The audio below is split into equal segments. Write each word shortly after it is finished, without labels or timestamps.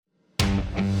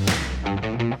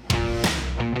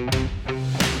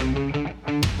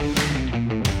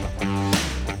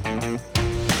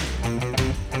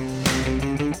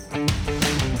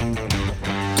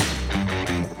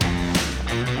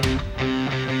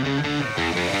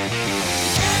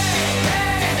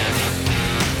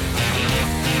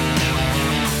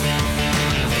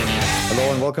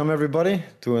welcome everybody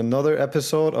to another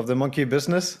episode of the Monkey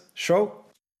Business Show.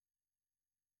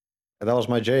 That was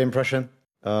my Jay impression.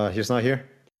 He's not here,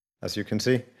 as you can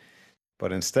see,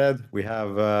 but instead we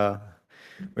have a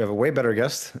way better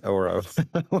guest, or a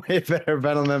way better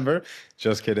panel member.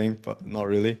 Just kidding, but not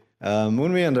really.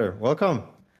 MoonMeander, welcome.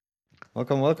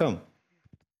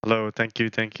 Hello, thank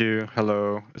you.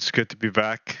 Hello, it's good to be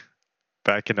back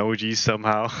in OG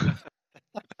somehow.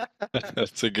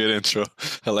 That's a good intro.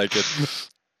 I like it.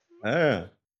 Yeah.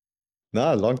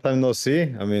 No, long time no see.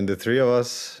 I mean, the three of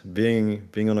us being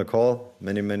on a call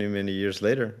many years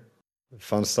later.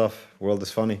 Fun stuff. World is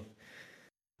funny.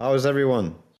 How is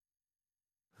everyone?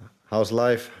 How's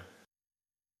life?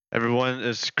 Everyone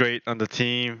is great on the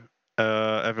team.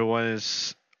 Everyone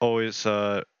is always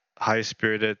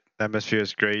high-spirited. The atmosphere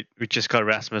is great. We just got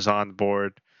Rasmus on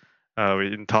board. We're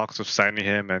in talks of signing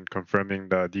him and confirming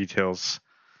the details.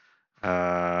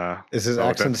 Is his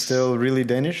accent still really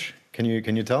Danish? Can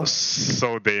you tell?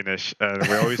 So Danish, and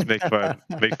we always make fun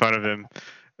of him,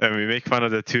 and we make fun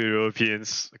of the two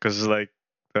Europeans because it's like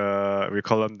we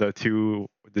call them the two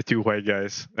white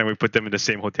guys, and we put them in the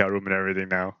same hotel room and everything.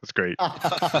 Now it's great.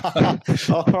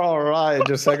 All right,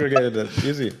 just segregated it.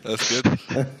 Easy. That's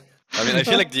good. I mean, I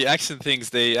feel like the accent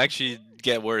things, they actually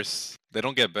get worse. They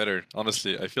don't get better,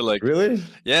 honestly. I feel like... Really?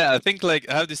 Yeah, I think like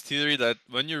I have this theory that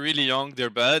when you're really young, they're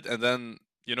bad, and then,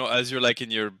 you know, as you're like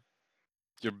in your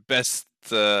best,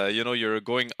 you know, you're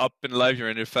going up in life, you're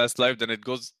in your fast life, then it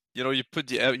goes, you know, you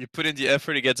put in the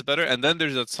effort, it gets better, and then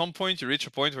there's at some point you reach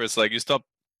a point where it's like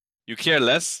you care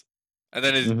less, and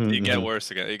then it get worse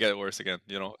again. It get worse again,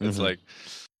 you know. It's like,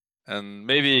 and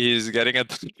maybe he's getting at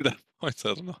that point.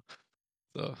 I don't know.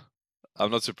 So I'm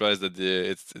not surprised that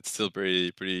it's still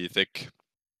pretty thick.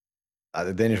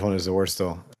 The Danish one is the worst,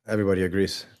 though. Everybody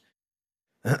agrees.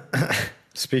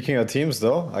 Speaking of teams,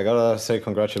 though, I gotta say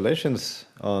congratulations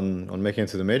on making it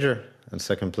to the major and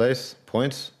second place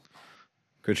points.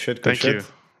 Good shit. Thank you.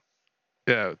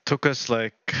 Yeah, it took us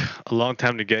like a long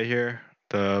time to get here.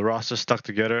 The roster stuck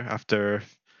together after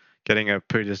getting a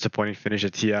pretty disappointing finish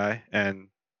at TI,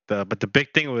 but the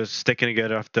big thing was sticking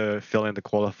together after failing to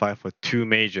qualify for two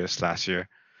majors last year.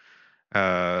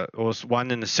 It was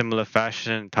one in a similar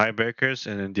fashion, tiebreakers,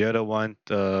 and then the other one,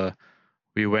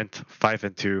 we went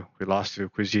 5-2. We lost to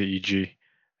Quincy EG,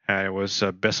 and it was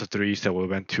best of threes that we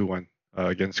went 2-1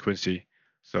 against Quincy.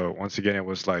 So once again, it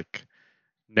was like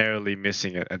narrowly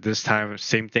missing it. At this time,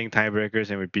 same thing, tiebreakers,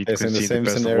 and we beat Quincy in the same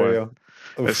best scenario. of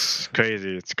one. It's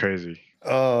crazy. It's crazy.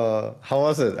 How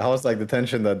was it? How was like the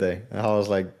tension that day? How was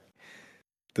like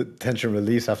the tension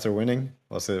release after winning?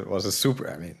 Was it super?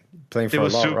 I mean, playing for a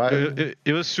lot, right?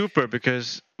 It was super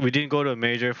because we didn't go to a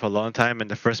major for a long time, and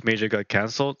the first major got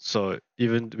canceled. So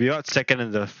even we got second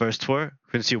in the first tour.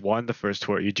 Quincy won the first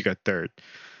tour. EG got third.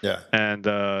 Yeah. And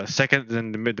second,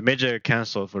 then the major got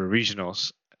canceled for the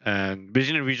regionals. And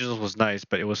regionals was nice,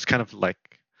 but it was kind of like,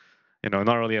 you know,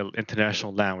 not really an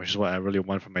international LAN, which is what I really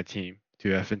want for my team, to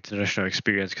have international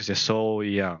experience because they're so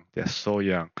young.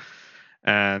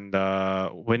 And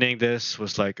winning this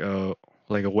was like a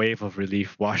wave of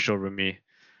relief washed over me,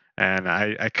 and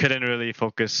I couldn't really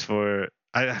focus for.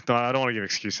 I don't want to give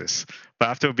excuses, but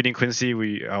after beating Quincy,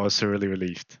 I was really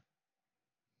relieved.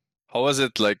 How was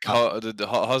it like?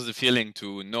 How's the feeling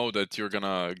to know that you're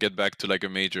gonna get back to like a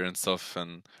major and stuff,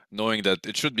 and knowing that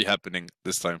it should be happening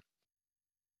this time?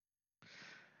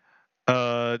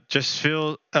 Just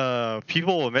feel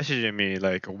people were messaging me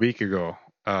like a week ago,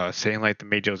 saying like the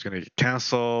major was gonna get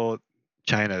canceled,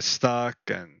 China's stuck,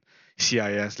 and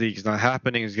CIS league is not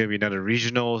happening. It's gonna be another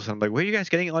regionals. I'm like, where are you guys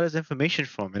getting all this information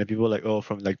from? And people are like, oh,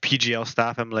 from like PGL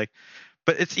staff. I'm like,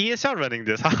 but it's ESL running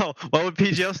this. How? Why would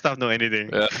PGL staff know anything?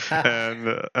 Yeah. And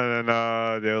then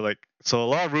they were like, so a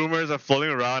lot of rumors are floating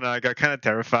around. And I got kind of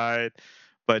terrified,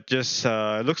 but just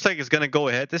it looks like it's gonna go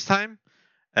ahead this time,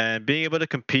 and being able to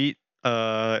compete.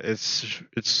 It's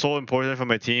so important for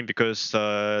my team because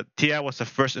TI was the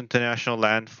first international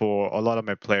LAN for a lot of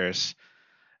my players,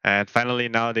 and finally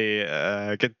now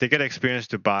they get experience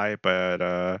to buy.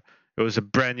 But it was a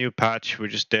brand new patch. We're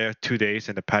just there 2 days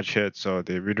and the patch hit, so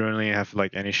we don't really have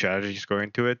like any strategies going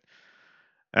to it.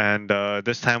 And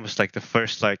this time was like the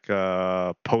first like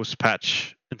post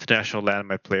patch international LAN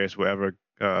my players were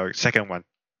ever second one.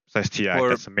 That's TI.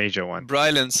 That's a major one.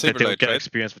 Bryle and Saberlight, they would get right?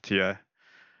 experience with TI.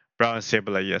 Brown and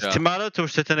Saberlight, yes. Yeah. Timado to a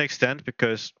certain extent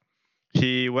because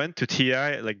he went to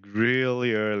TI like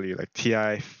really early, like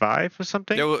TI 5 or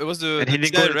something. Yeah, well, it was the TI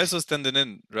Reso standing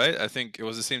in, right? I think it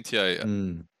was the same TI.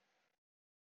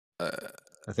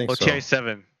 I think so. TI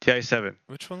 7.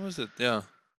 Which one was it? Yeah.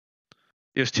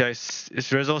 Is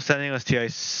Rezo standing as TI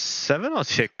 7 or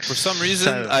 6? For some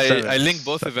reason, I linked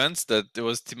both events that it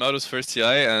was Timaru's first TI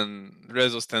and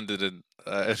Rezo standed in.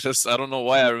 It's just I don't know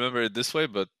why I remember it this way,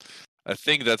 but I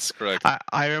think that's correct.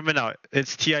 I remember now.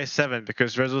 It's TI 7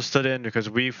 because Rezo stood in because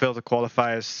we failed to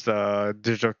qualify as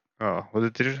digital. Oh, was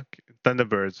it digital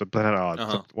Thunderbirds or Planet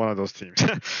Odd? One of those teams.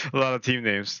 A lot of team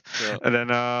names. Yeah. And then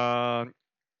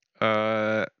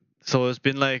so it's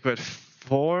been like what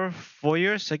 4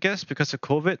 years, I guess, because of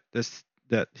COVID.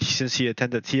 Since he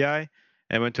attended TI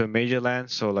and went to a major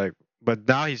land. So like, but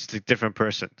now he's a different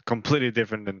person, completely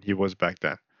different than he was back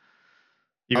then.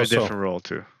 Even different role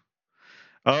too.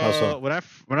 When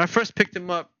I first picked him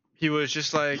up, he was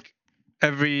just like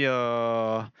every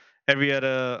other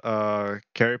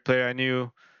carry player I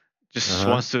knew. Just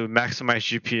wants to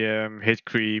maximize GPM, hit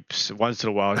creeps, once in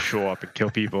a while show up and kill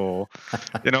people.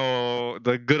 You know,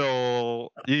 the good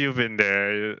old, you've been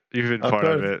there, you've been part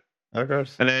of it. Of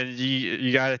course. And then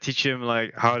you gotta teach him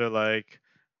like how to like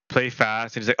play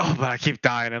fast. And he's like, oh, but I keep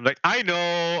dying. I'm like, I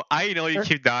know you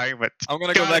keep dying, but I'm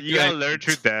gonna go back. You gotta learn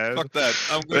through death. Fuck that.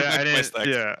 I'm going back to my stacks.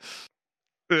 Yeah.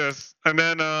 Yes. And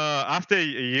then after a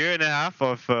year and a half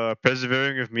of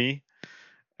persevering with me,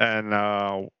 and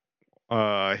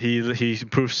he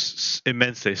improves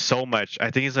immensely, so much.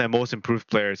 I think he's my most improved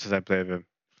player since I played with him.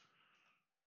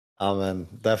 Oh man,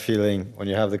 that feeling when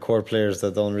you have the core players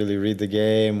that don't really read the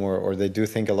game or they do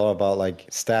think a lot about like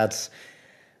stats.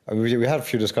 We had a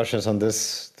few discussions on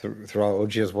this throughout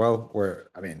OG as well, where,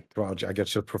 I mean, throughout, I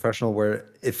guess, just professional, where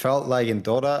it felt like in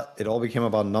Dota, it all became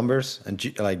about numbers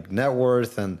and like net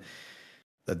worth, and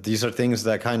that these are things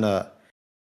that kind of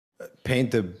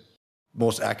paint the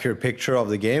most accurate picture of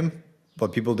the game.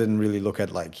 But people didn't really look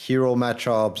at like hero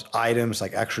matchups, items,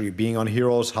 like actually being on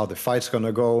heroes, how the fight's going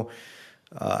to go.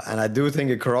 And I do think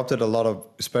it corrupted a lot of,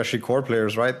 especially core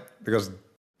players, right? Because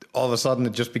all of a sudden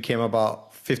it just became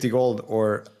about 50 gold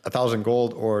or 1,000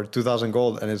 gold or 2,000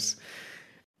 gold. And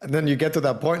then you get to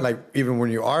that point, like even when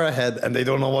you are ahead and they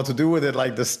don't know what to do with it,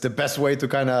 like this, the best way to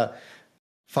kind of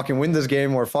fucking win this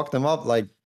game or fuck them up, like,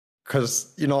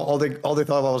 because, you know, all they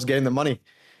thought about was getting the money.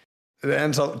 It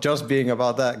ends up just being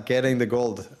about that, getting the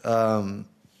gold.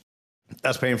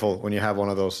 That's painful when you have one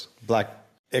of those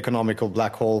economical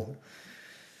black hole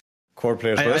core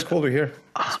players. But it's cool to hear.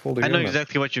 It's cool to hear. I know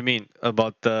exactly what you mean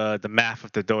about the math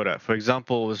of the Dota. For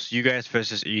example, it was you guys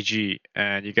versus EG,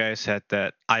 and you guys had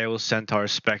that IO Centaur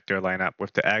Spectre lineup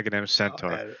with the Aghanim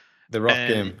Centaur. The rough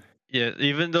game. Yeah,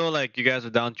 even though like you guys were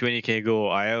down 20k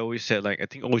gold, I always said like I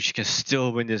think OG can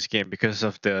still win this game because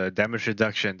of the damage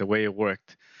reduction, the way it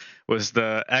worked. Was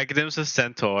the Aghanim's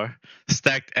Centaur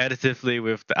stacked additively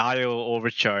with the IO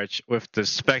overcharge with the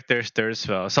Spectre's third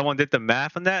spell. Someone did the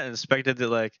math on that, and Spectre did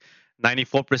like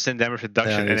 94% damage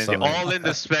reduction, and then they all in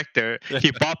the Spectre,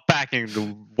 he popped back and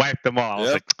wiped them all. I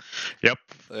was like, yep.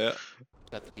 Yeah.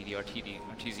 Got the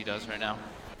DDR does right now.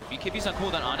 BKB's on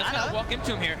cooldown. Anna's gonna walk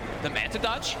into him here. The Manta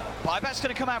dodge. Buyback's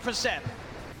gonna come out for Seb.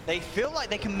 They feel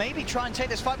like they can maybe try and take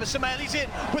this fight, but Somali's in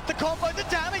with the combo. The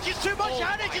damage is too much.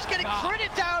 Anna just getting critted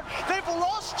down. They've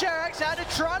lost Jerax. Anna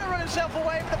trying to run himself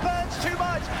away, but the burn's too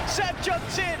much. Seb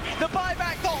jumps in. The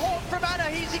buyback, the hawk from Anna.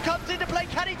 He comes into play.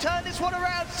 Can he turn this one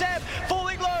around? Seb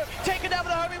falling low, taken down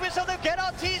with the homing missile. They'll get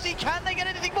Arteezy. Can they get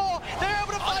anything more? They're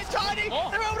able to find Tiny.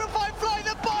 They're able to find Fly.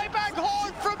 The buyback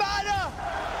horn from Anna.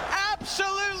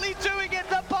 Absolutely doing it.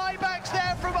 The buyback's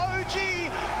there from OG.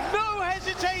 No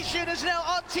hesitation as now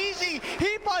Arteezy,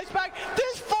 he buys back.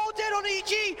 There's 4 dead on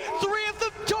EG. 3 of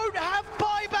them don't have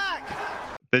buyback.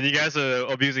 Then you guys are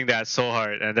abusing that so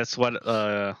hard, and that's what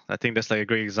I think that's like a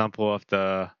great example of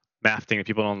the math thing that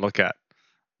people don't look at.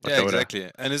 Yeah, exactly.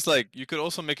 And it's like you could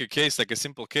also make a case, like a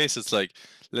simple case. It's like,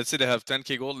 let's say they have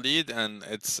 10k gold lead and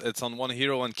it's on one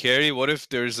hero and carry. What if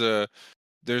there's an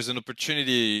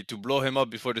opportunity to blow him up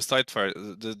before the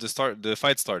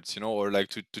fight starts, you know, or like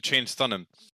to chain stun him?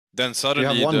 Then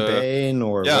suddenly you have one Bane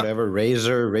or whatever,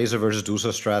 Razor versus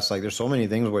Dusa strats. Like there's so many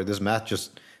things where this math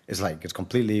just is like it's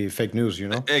completely fake news, you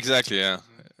know? Exactly, yeah.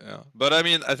 But I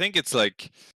mean, I think it's like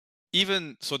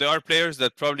even so there are players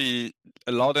that probably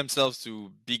allow themselves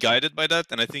to be guided by that,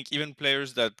 and I think even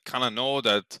players that kind of know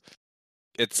that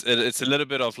it's a little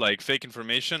bit of like fake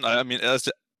information. I mean, as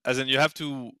in you have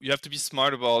to be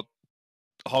smart about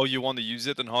how you want to use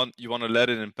it and how you want to let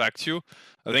it impact you.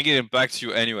 I think it impacts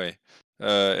you anyway.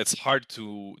 It's hard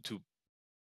to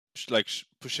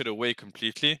push it away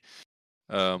completely.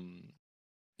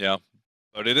 Yeah,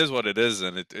 but it is what it is,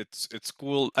 and it's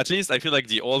cool. At least I feel like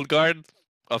the old guard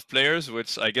of players,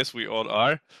 which I guess we all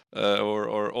are,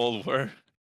 or all were,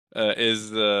 is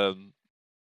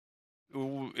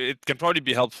it can probably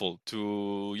be helpful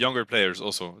to younger players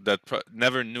also that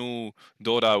never knew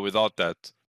Dota without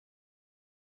that.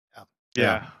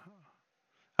 Yeah.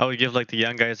 I would give like the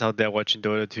young guys out there watching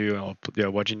Dota 2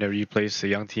 or watching the replays, the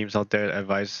young teams out there,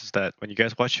 advice is that when you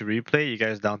guys watch the replay, you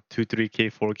guys down 2,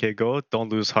 3K, 4K gold, don't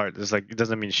lose heart. It's like, it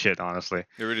doesn't mean shit, honestly.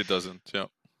 It really doesn't, yeah.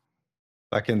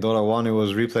 Back in Dota 1, it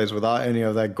was replays without any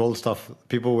of that gold stuff.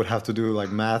 People would have to do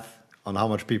like math on how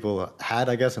much people had,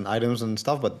 I guess, and items and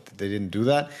stuff, but they didn't do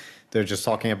that. They're just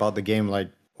talking about the game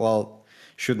like, well,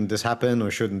 shouldn't this happen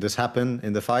or shouldn't this happen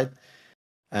in the fight?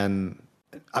 And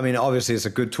I mean, obviously, it's a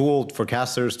good tool for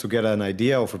casters to get an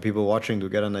idea, or for people watching to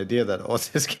get an idea that, oh,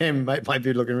 this game might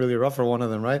be looking really rough for one of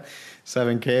them, right?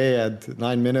 7K at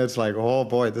 9 minutes, like, oh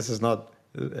boy, this is not,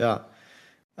 yeah.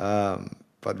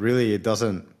 But really, it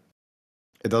doesn't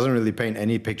really paint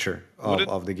any picture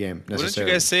of the game necessarily. Wouldn't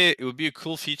you guys say it would be a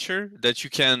cool feature that you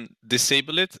can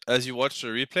disable it as you watch the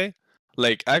replay?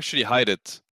 Like, actually hide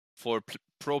it for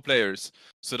pro players,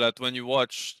 so that when you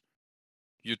watch,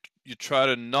 you try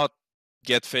to not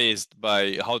get phased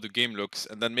by how the game looks,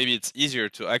 and then maybe it's easier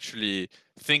to actually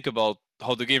think about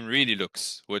how the game really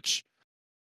looks, which,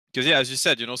 because yeah, as you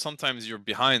said, sometimes you're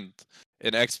behind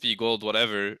in XP, gold,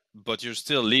 whatever, but you're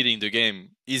still leading the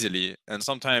game easily, and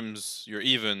sometimes you're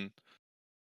even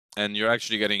and you're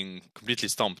actually getting completely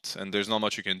stumped and there's not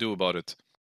much you can do about it.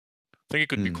 I think it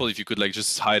could be cool if you could like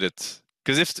just hide it,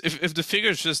 because if the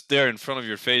figure's just there in front of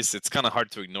your face, it's kind of hard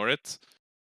to ignore it,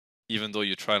 even though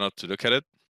you try not to look at it.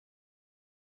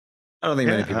 I don't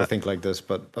think many people think like this,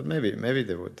 but maybe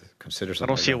they would consider something.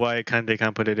 I don't see why they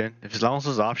can't put it in. If as long as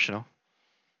it's optional,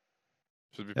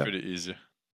 should be pretty easy.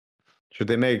 Should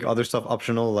they make other stuff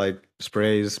optional, like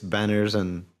sprays, banners,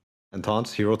 and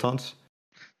taunts, hero taunts?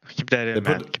 Keep that in,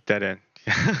 man. Keep that in.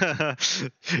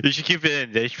 You should keep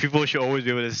it in. People should always be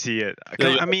able to see it.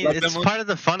 Yeah, I mean, it's part of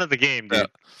the fun of the game, dude. Yeah.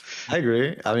 I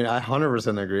agree. I mean, I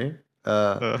 100% agree.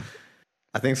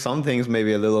 I think some things may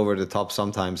be a little over the top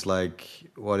sometimes, like,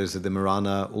 what is it, the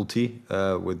Mirana ulti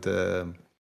with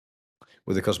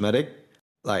the cosmetic?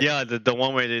 Like, yeah, the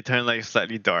one where they turn like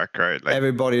slightly dark, right? Like,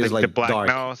 everybody is like the black dark.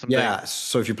 now or something. Yeah,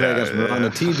 so if you play against Mirana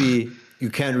TB, you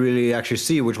can't really actually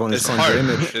see which one is Conjure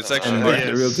Image. It's actually and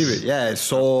the real TB. Yeah, it's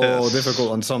so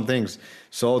difficult on some things.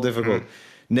 So difficult.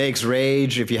 Nake's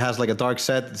Rage, if he has like a dark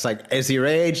set, it's like, is he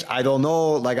raged? I don't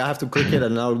know. Like, I have to click it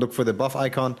and now look for the buff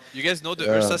icon. You guys know the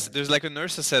Ursa? There's like an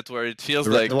Ursa set where it feels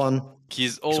the like one,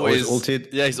 he's always ulted.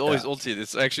 Yeah, he's always ulted.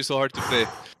 It's actually so hard to play.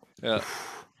 Yeah.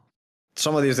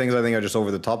 Some of these things I think are just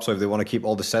over the top. So if they want to keep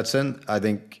all the sets in, I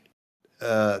think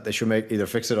they should either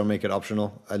fix it or make it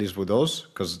optional, at least with those,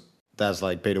 because that's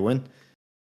like pay to win.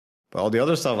 But all the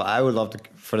other stuff, I would love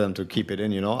for them to keep it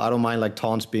in, I don't mind like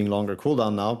taunts being longer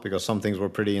cooldown now, because some things were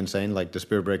pretty insane, like the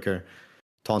Spear Breaker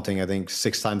taunting, I think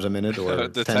 6 times a minute or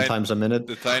 10 times a minute.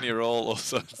 The tiny roll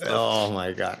also. Oh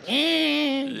my god.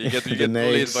 You get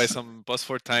bullied by some bus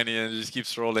for tiny and it just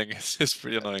keeps rolling. It's just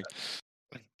pretty annoying.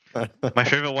 My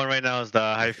favorite one right now is the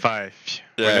high five.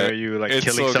 Yeah, whenever you like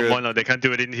killing so someone or they can't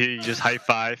do it in here, you just high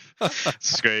five.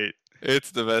 It's great.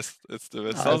 It's the best. It's the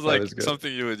best. Sounds like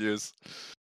something you would use.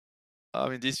 I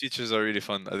mean, these features are really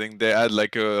fun. I think they add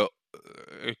like a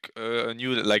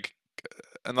new, like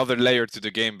another layer to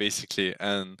the game basically,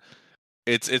 and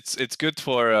it's good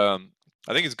for I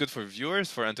think it's good for viewers,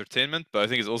 for entertainment, but I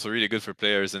think it's also really good for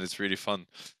players, and it's really fun.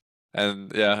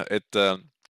 And yeah, it.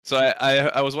 So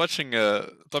I was watching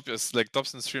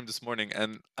Topson's stream this morning,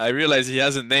 and I realized he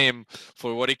has a name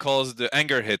for what he calls the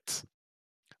anger hit.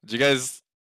 Do you guys?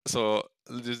 So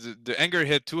the anger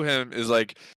hit to him is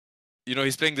like,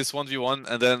 he's playing this 1v1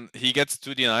 and then he gets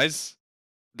 2 denies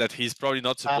that he's probably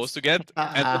not supposed to get,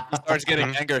 and then he starts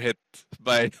getting anger hit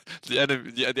by the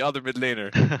enemy, the other mid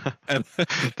laner. And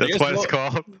that's what it's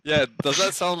called. Yeah, does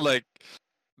that sound like?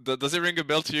 Does it ring a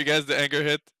bell to you guys? The anger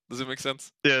hit. Does it make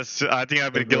sense? Yes, I think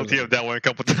I've been guilty of that one a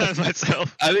couple times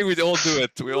myself. I think we all do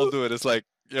it. We all do it. It's like,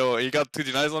 he got 2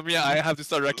 denies on me. I have to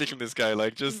start right-clicking this guy.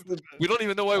 Like, just we don't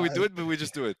even know why we do it, but we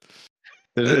just do it.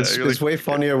 It's way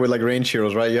funnier with like range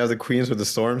heroes, right? You have the queens with the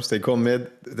storms. They go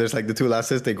mid. There's like the 2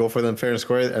 last hits. They go for them fair and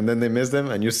square, and then they miss them,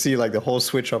 and you see like the whole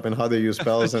switch up in how they use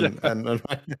spells and.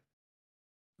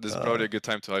 This is probably a good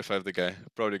time to high five the guy.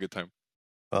 Probably a good time.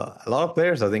 A lot of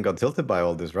players, I think, got tilted by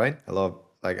all this, right? A lot.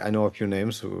 I know a few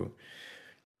names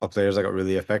of players that got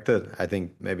really affected. I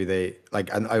think maybe they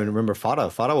I remember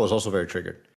Fada. Fada was also very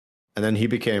triggered, and then he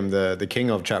became the king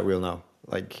of chat wheel now,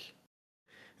 like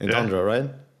in Tundra, right?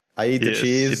 I eat the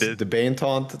cheese, the Bane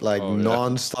taunt, like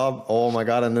non-stop. Oh my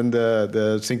god! And then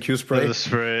the CQ spray. The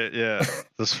spray, yeah.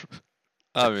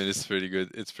 I mean, it's pretty good.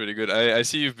 It's pretty good. I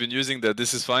see you've been using the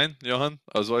This Is Fine, Johan.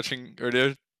 I was watching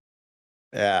earlier.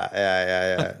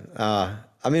 Yeah.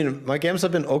 I mean, my games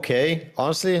have been okay,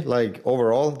 honestly. Like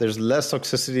overall, there's less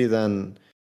toxicity than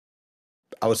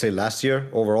I would say last year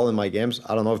overall in my games.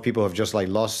 I don't know if people have just like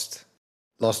lost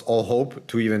all hope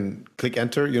to even click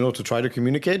enter, to try to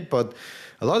communicate. But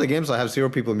a lot of the games I have 0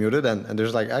 people muted, and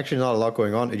there's like actually not a lot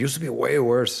going on. It used to be way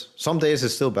worse. Some days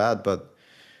it's still bad, but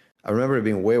I remember it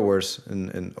being way worse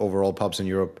in overall pubs in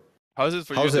Europe. How's it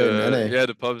for How's you? it in NA? Yeah,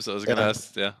 the pubs. I was gonna Yeah.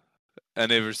 ask. Yeah,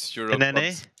 NA versus Europe In NA?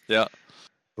 pubs. Yeah.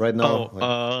 Right now,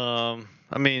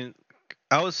 I mean,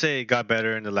 I would say it got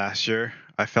better in the last year.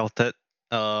 I felt it.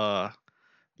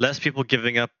 Less people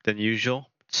giving up than usual.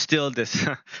 Still, this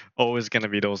always gonna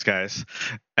be those guys.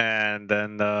 And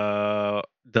then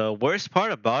the worst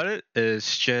part about it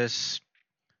is just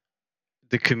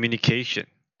the communication,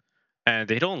 and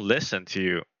they don't listen to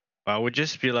you. I would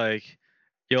just be like,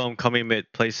 "Yo, I'm coming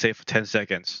mid. Play safe for 10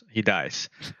 seconds. He dies.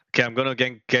 Okay, I'm gonna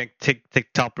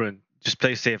take top rune. Just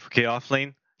play safe. Okay, off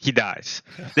lane. He dies.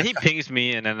 Then he pings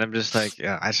me, and then I'm just like,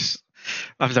 yeah, I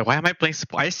was like, why am I playing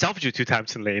support? I selfed you 2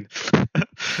 times in lane.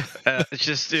 It's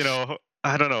just,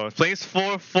 I don't know. Playing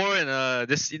 4 and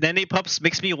this NA pubs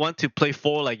makes me want to play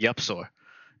 4 like Yupsor.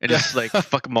 And just like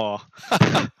fuck them all.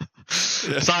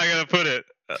 That's how I gotta put it.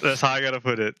 That's how I gotta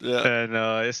put it. Yeah. And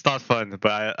it's not fun,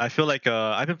 but I feel like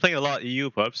I've been playing a lot of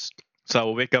EU pubs. So I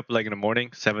will wake up like in the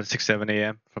morning, 7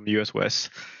 a.m. from US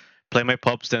West, play my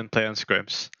pubs, then play on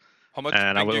scrims. How much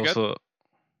And I rank would do you get? also,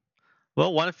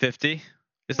 well, 150.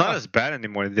 It's not as bad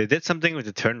anymore. They did something with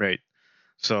the turn rate,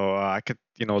 so I could,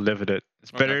 live with it.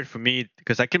 It's Okay. better for me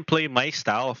because I can play my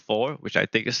style of 4, which I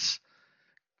think is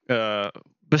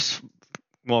just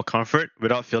more comfort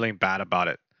without feeling bad about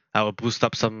it. I will boost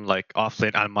up some like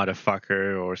offlane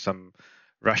motherfucker or some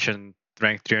Russian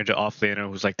rank 300 offlaner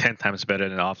who's like 10 times better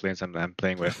than the offlanes I'm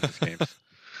playing with in these games.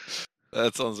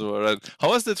 That sounds about right. How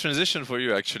was the transition for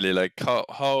you actually? Like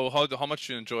how much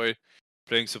you enjoy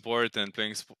playing support and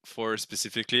playing for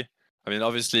specifically? I mean,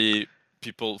 obviously,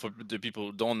 for the people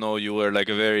who don't know, you were like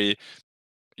a very,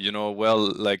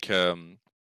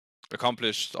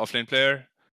 accomplished offlane player.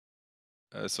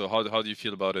 So how do you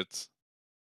feel about it?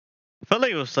 I felt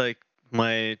like it was like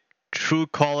my true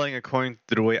calling according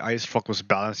to the way IceFrog was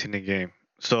balancing the game.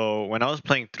 So when I was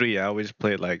playing 3, I always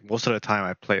played like most of the time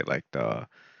I played like the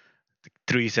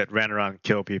 3s that ran around and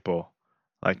kill people.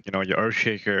 Like, your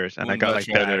Earthshakers, and I got like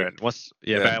that. And once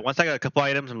I got a couple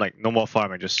items, I'm like, no more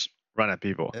farming, just run at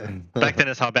people. Back then,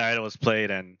 that's how bad it was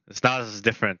played, and it's now it's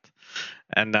different.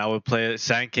 And I would play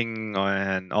Sanking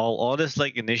and all this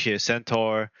like Initiate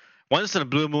Centaur. Once in a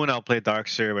blue moon, I'll play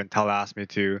Darkseer when Tal asked me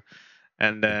to.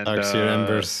 And then Darkseer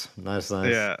Embers, nice.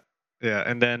 Yeah,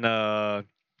 and then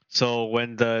so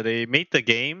when they made the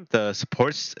game, the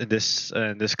supports in this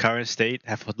current state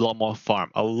have a lot more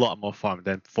farm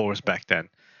than 4s back then.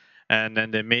 And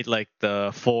then they made like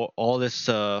all this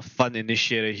fun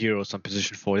initiator heroes on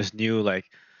position 4, this new like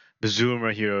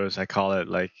Bazoomer heroes, I call it,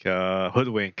 like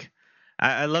Hoodwink.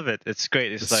 I love it. It's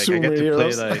great. It's like I get to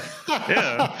play like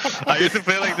I get to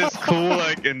play like this cool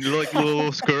like and like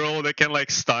little squirrel that can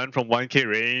like stun from 1k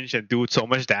range and do so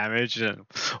much damage and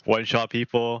one shot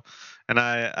people, and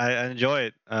I enjoy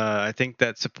it. I think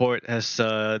that support has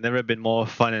never been more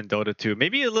fun in Dota 2.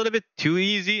 Maybe a little bit too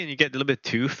easy and you get a little bit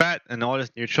too fat and all this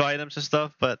neutral items and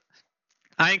stuff, but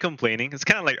I ain't complaining. It's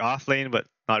kind of like off lane, but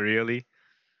not really.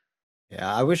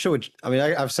 Yeah, I wish it would. I mean,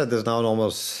 I've said this now in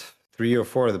almost 3 or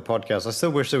 4 of the podcast. I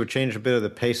still wish they would change a bit of the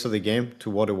pace of the game to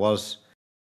what it was.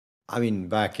 I mean,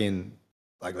 back in,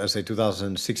 like, let's say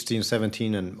 2016,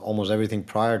 17, and almost everything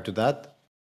prior to that,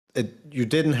 you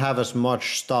didn't have as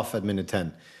much stuff at minute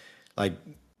 10. Like,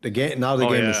 the game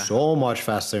is so much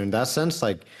faster in that sense.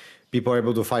 Like, people are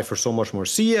able to fight for so much more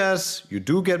CS. You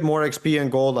do get more XP and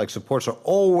gold. Like, supports are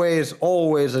always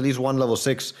at least 1 level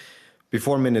 6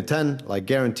 before minute 10, like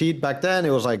guaranteed. Back then,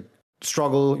 it was like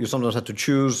struggle. You sometimes had to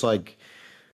choose like,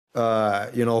 who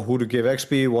to give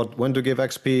XP, when to give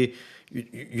XP.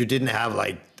 You didn't have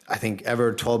like, I think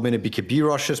ever 12-minute BKB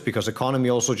rushes because economy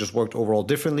also just worked overall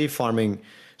differently. Farming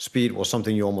speed was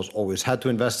something you almost always had to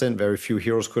invest in. Very few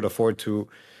heroes could afford to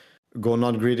go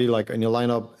not greedy like in your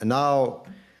lineup. And now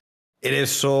it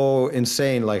is so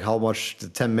insane, like how much the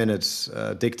 10 minutes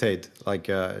dictate. Like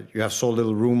you have so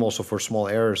little room also for small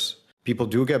errors. People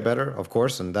do get better, of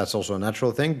course, and that's also a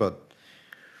natural thing. But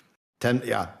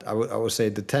I would say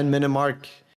the 10-minute mark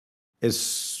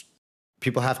is,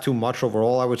 people have too much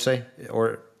overall, I would say.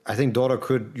 Or I think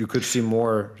you could see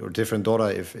more or different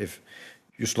Dota if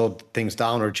you slowed things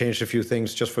down or changed a few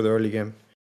things just for the early game.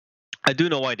 I do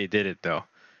know why they did it though.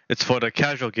 It's for the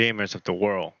casual gamers of the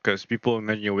world, because people,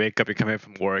 when you wake up, you come in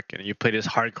from work and you play this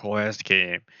hardcore ass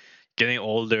game, getting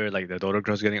older, like the Dota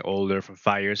girls getting older from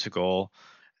 5 years ago.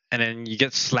 And then you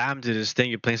get slammed to this thing,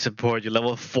 you're playing support, you're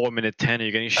level 4 minute 10, and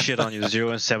you're getting shit on your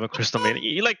 0 and 7 crystal main.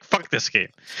 You're like, fuck this game.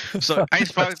 So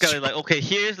Ice Fox got like, okay,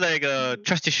 here's like a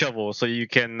trusty shovel so you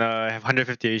can have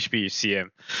 150 HP CM.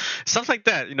 Stuff like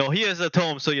that. You know, here's a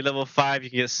tome so you're level 5, you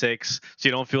can get 6, so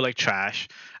you don't feel like trash.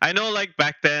 I know like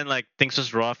back then, like things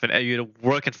was rough and you had to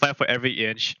work and fight for every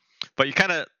inch. But you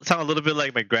kind of sound a little bit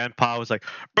like my grandpa was like,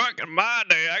 back in my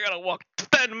day, I gotta walk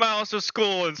 10 miles to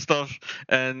school and stuff.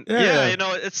 And yeah, you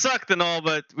know, it sucked and all,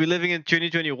 but we're living in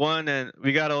 2021 and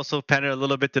we gotta also pander a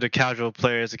little bit to the casual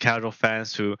players, the casual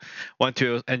fans who want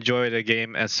to enjoy the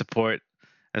game and support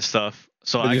and stuff.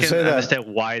 So I can understand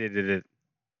why they did it.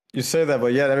 You say that,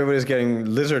 but yet everybody's getting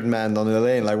lizard man on the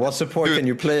lane. Like, what support can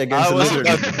you play against a lizard?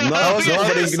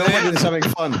 Nobody's having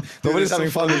fun. Nobody's having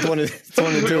fun in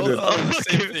 2022, dude. The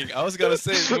same thing. I was gonna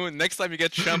say, Moon, next time you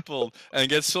get trampled and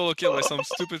get solo killed by some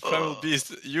stupid primal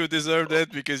beast, you deserved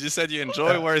it because you said you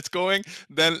enjoy where it's going.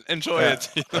 Then enjoy it.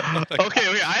 You know?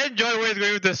 Okay, I enjoy where it's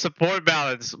going with the support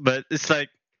balance, but it's like,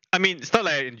 I mean, it's not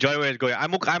like I enjoy where it's going.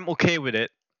 I'm okay with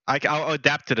it. I'll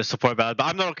adapt to the support balance, but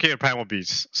I'm not okay with Primal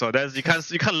Beast. So that's you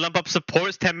can't lump up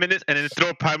supports 10 minutes and then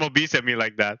throw Primal Beast at me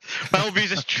like that. Primal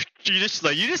Beast you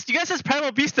guys just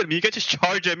Primal Beast at me. You guys just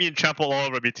charge at me and trample all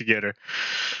over me together.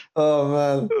 Oh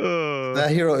man,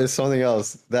 that hero is something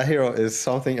else.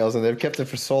 And they've kept it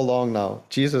for so long now.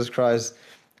 Jesus Christ.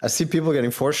 I see people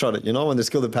getting four-shotted, you know, when they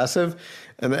skill the passive,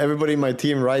 and everybody in my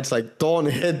team writes like, don't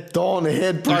hit Primal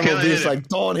Beast, like,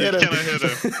 don't hit him.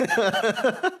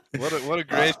 What a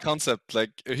great concept.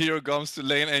 Like, a hero comes to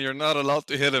lane and you're not allowed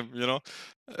to hit him, you know?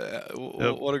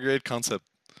 What a great concept.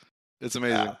 It's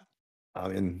amazing. I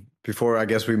mean, before I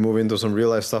guess we move into some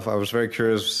real-life stuff, I was very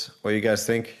curious what you guys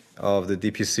think of the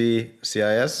DPC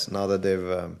CIS, now that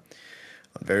they've...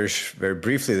 very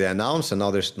briefly they announced, and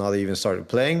now they even started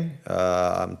playing.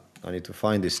 I need to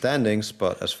find the standings,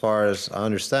 but as far as I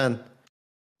understand,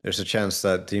 there's a chance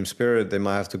that Team Spirit, they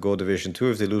might have to go Division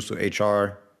 2 if they lose to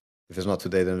HR. If it's not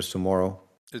today, then it's tomorrow.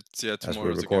 Tomorrow as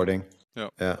we're recording.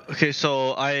 Yeah. Okay,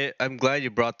 so I'm glad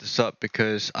you brought this up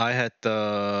because I had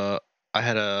a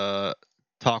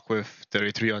talk with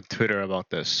 33 on Twitter about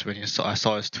this when I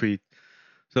saw his tweet.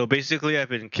 So basically, I've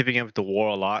been keeping up with the war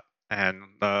a lot. And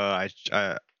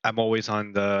I'm always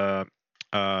on the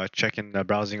checking,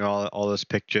 browsing all those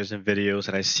pictures and videos,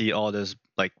 and I see all those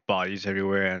like bodies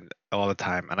everywhere and all the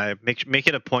time. And I make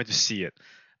it a point to see it.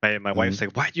 My wife's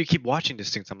like, "Why do you keep watching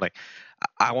these things?" I'm like,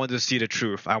 "I want to see the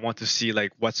truth. I want to see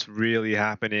like what's really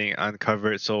happening,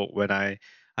 uncovered, so when I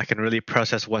can really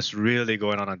process what's really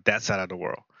going on that side of the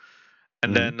world."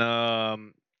 And then.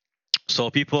 So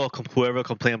people, whoever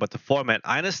complain about the format,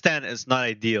 I understand it's not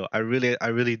ideal. I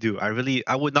really do.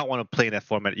 I would not want to play in that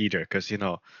format either, because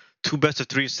 2 best of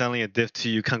 3 suddenly a Div 2,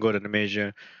 you can't go to the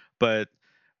major. But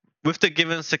with the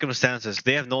given circumstances,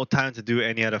 they have no time to do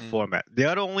any other format.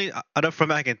 The only other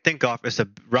format I can think of is a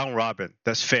round robin.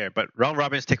 That's fair, but round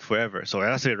robins take forever. So it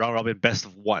has to be round robin best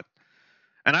of 1.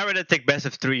 And I rather take best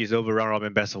of 3s over round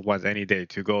robin best of 1s any day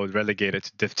to go relegated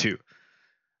to Div 2.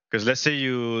 Because let's say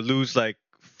you lose like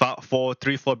 4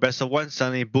 best of 1,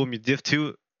 suddenly boom, you Div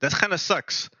 2. That kind of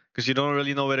sucks because you don't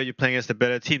really know whether you're playing against a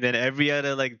better team. Then every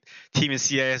other like team in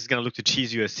CIS is gonna look to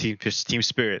cheese you as Team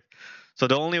Spirit. So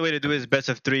the only way to do it is best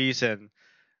of 3s, and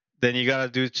then you gotta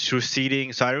do it through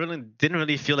seeding. So I didn't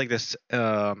really feel like there's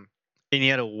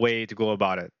any other way to go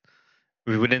about it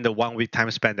within the 1 week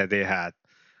time span that they had.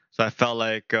 So I felt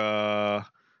like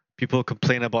people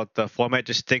complain about the format,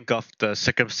 just think of the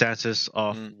circumstances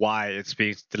of why it's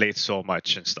being delayed so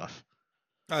much and stuff.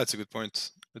 That's a good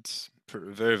point. It's a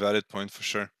very valid point for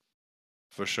sure.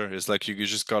 For sure. It's like you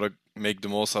just gotta make the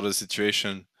most out of the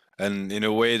situation. And in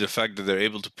a way, the fact that they're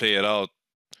able to play it out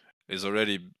is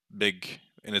already big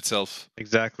in itself.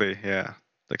 Exactly, yeah.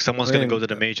 Like someone's going to go to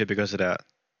the major because of that.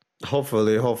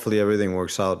 Hopefully everything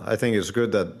works out. I think it's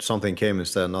good that something came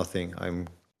instead of nothing. I'm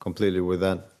completely with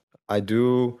that. I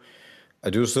do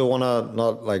still want to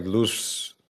not like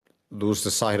lose the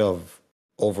sight of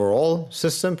overall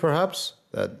system, perhaps,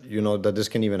 that that this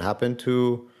can even happen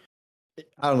to.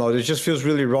 I don't know. It just feels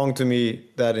really wrong to me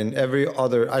that in every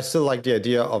other, I still like the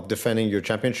idea of defending your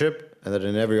championship, and that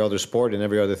in every other sport, in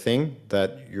every other thing,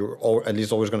 that you're at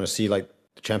least always going to see like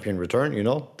the champion return.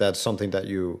 That's something that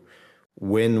you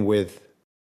win with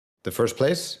the first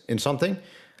place in something.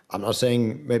 I'm not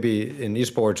saying maybe in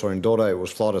esports or in Dota it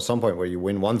was flawed at some point where you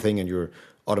win one thing and you're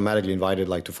automatically invited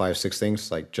like to 5-6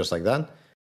 things, like just like that.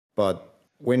 But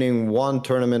winning one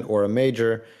tournament or a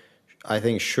major, I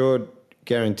think should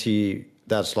guarantee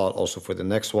that slot also for the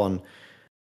next one.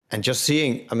 And just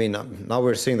seeing, I mean, now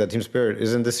we're seeing that Team Spirit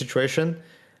is in this situation.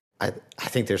 I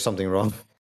think there's something wrong.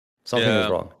 Something is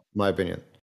wrong, in my opinion.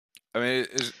 I mean,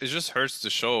 it just hurts to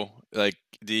show like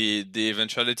the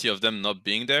eventuality of them not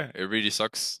being there. It really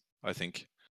sucks, I think.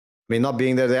 I mean, not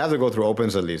being there, they have to go through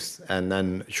opens at least, and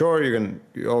then sure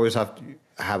you always have to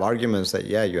have arguments that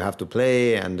you have to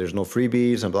play and there's no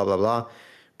freebies and blah blah blah.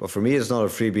 But for me, it's not a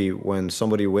freebie when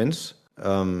somebody wins.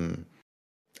 I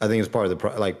think it's part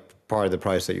of the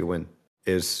price that you win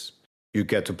is you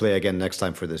get to play again next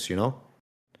time for this. Yeah,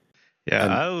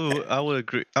 and I would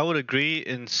agree. I would agree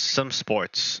in some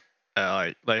sports,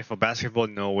 like for basketball,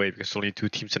 no way because only 2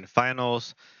 teams in the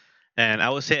finals. And I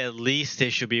would say at least they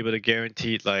should be able to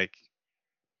guarantee like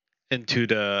into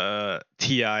the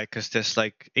TI because there's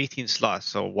like 18 slots,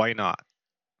 so why not?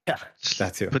 Yeah,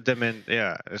 that too. Put them in.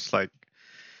 Yeah, it's like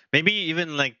maybe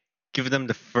even like give them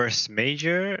the first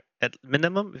major at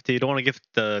minimum. If they don't want to give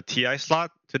the TI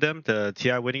slot to them, the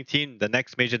TI winning team, the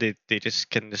next major they just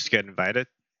get invited.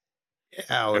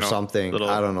 Yeah, or something.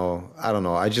 I don't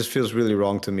know. It just feels really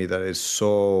wrong to me that it's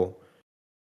so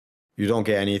you don't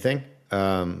get anything.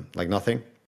 Like nothing.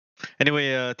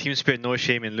 Anyway, Team Spirit, no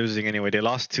shame in losing anyway. They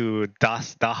lost to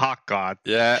the Hawk God.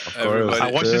 Yeah,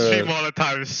 I watch his stream all the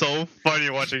time. It's so funny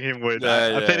watching him win.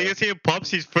 I played against him in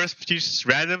pubs. He's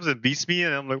randoms and beats me,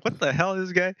 and I'm like, what the hell is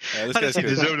this guy? How does he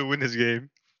deserve to win this game?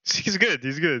 He's good.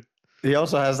 He's good. He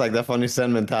also has like that funny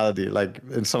Sen mentality, like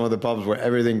in some of the pubs where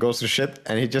everything goes to shit,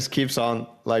 and he just keeps on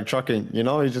like trucking. He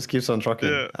just keeps on trucking.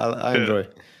 Yeah. I enjoy.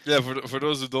 Yeah, for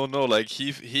those who don't know, like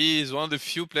he is one of the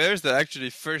few players that actually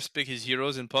first pick his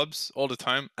heroes in pubs all the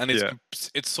time, and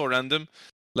it's so random.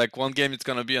 Like one game it's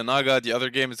gonna be a Naga, the other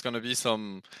game it's gonna be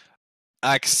some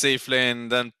Axe safe lane,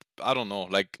 then I don't know,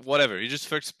 like whatever. He just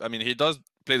first. I mean, he does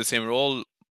play the same role,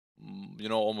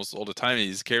 almost all the time.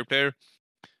 He's a carry player,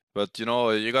 but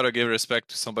you gotta give respect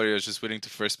to somebody who's just willing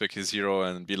to first pick his hero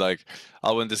and be like,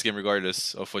 I'll win this game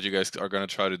regardless of what you guys are gonna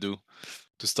try to do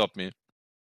to stop me.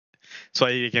 So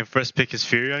you can first pick his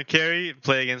Furion carry,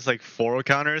 play against like 4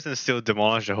 counters, and still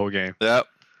demolish the whole game. Yeah,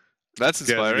 that's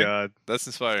inspiring. That's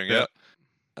inspiring. Yeah.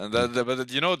 And but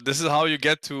this is how you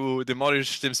get to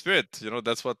demolish Team Spirit.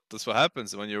 That's what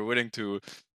happens when you're willing to,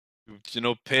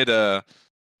 pay the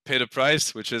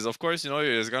price, which is of course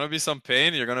there's gonna be some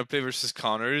pain. You're gonna play versus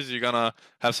counters. You're gonna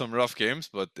have some rough games,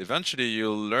 but eventually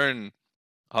you'll learn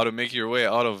how to make your way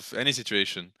out of any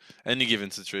situation, any given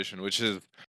situation, which is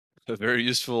a very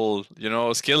useful,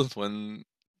 skill when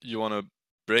you want to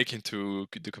break into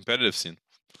the competitive scene.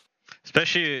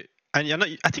 Especially, and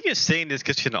I think you're saying this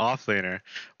because you're an offlaner,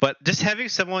 but just having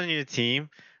someone in your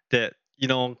team that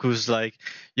who's like,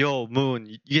 yo, Moon,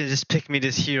 you can just pick me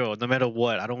this hero no matter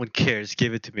what. I don't care. Just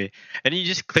give it to me. And you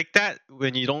just click that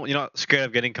when you're not scared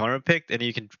of getting counter picked, and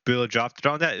you can build a draft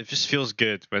around that. It just feels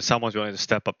good when someone's willing to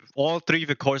step up. All 3 of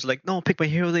your cores are like, no, pick my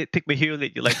hero late. Pick my hero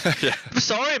late. You're like, I'm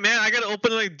sorry, man. I gotta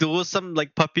open like some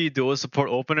like puppy dual support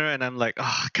opener, and I'm like,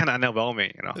 kind of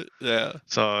underwhelming, Yeah.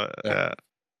 So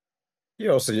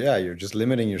you're just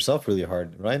limiting yourself really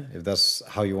hard, right? If that's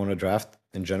how you want to draft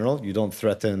in general, you don't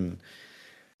threaten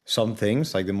some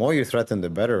things. Like the more you threaten, the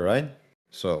better, right?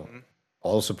 So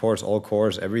all supports, all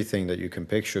cores, everything that you can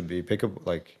pick should be pickable.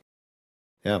 Like,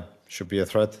 should be a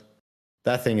threat.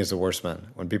 That thing is the worst, man.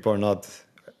 When people are not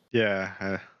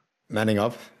manning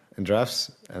up in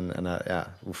drafts and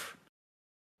oof.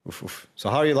 So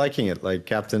how are you liking it? Like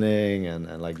captaining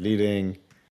and like leading?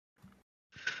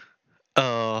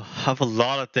 I have a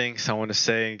lot of things I want to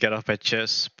say and get off my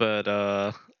chest, but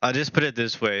I'll just put it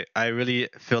this way. I really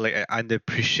feel like I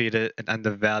underappreciated and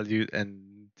undervalued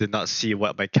and did not see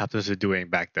what my captains were doing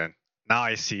back then. Now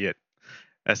I see it.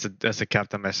 As a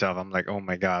captain myself, I'm like, oh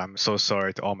my god, I'm so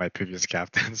sorry to all my previous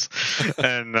captains,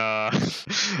 and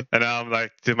I'm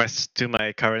like to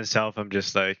my current self, I'm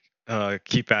just like,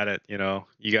 keep at it. You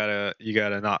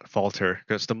gotta not falter,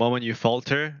 because the moment you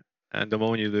falter and the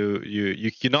moment you do, you're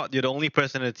the only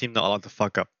person in the team not allowed to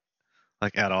fuck up,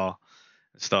 like at all,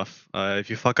 and stuff. If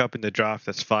you fuck up in the draft,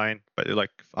 that's fine, but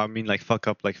fuck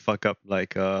up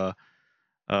like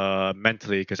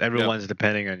mentally, because everyone's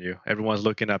depending on you, everyone's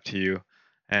looking up to you.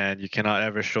 And you cannot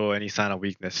ever show any sign of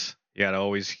weakness. You gotta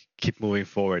always keep moving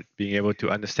forward, being able to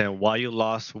understand why you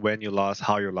lost, when you lost,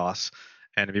 how you lost,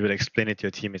 and be able to explain it to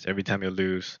your teammates every time you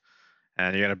lose.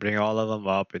 And you gotta bring all of them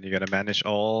up, and you gotta manage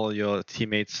all your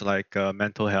teammates' like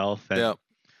mental health, and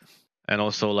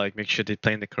also like make sure they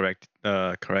play in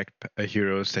the correct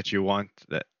heroes that you want,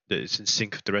 that is in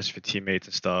sync with the rest of your teammates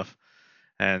and stuff.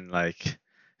 And like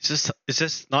it's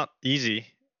just not easy.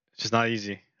 It's just not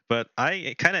easy. But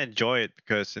I kind of enjoy it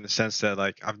because in the sense that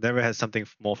like I've never had something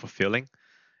more fulfilling in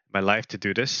my life to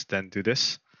do this than do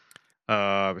this.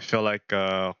 I feel like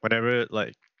whenever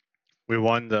like we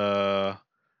won the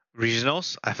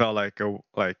regionals, I felt like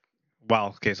wow,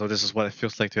 okay, so this is what it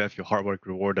feels like to have your hard work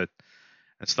rewarded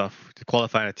and stuff. To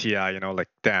qualify in a TI, like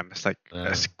damn, it's like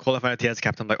as qualifying a TI as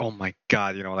captain, I'm like, oh my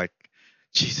god, like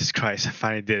Jesus Christ, I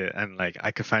finally did it, and like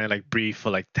I could finally like breathe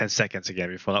for like 10 seconds again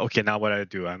before like, okay, now what do I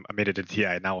do? I made it to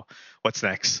TI. Now what's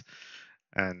next?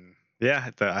 And yeah,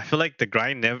 I feel like the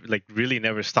grind really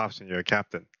never stops when you're a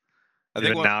captain. I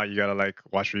think Even now you gotta like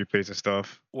watch replays and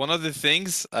stuff. one of the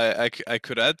things I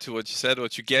could add to what you said,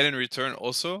 what you get in return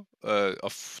also,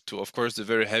 of course the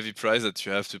very heavy price that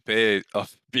you have to pay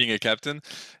of being a captain,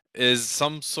 is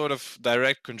some sort of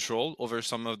direct control over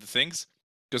some of the things.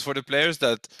 Because for the players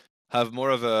that have more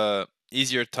of a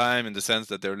easier time in the sense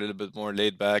that they're a little bit more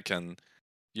laid back and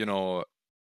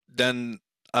then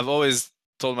I've always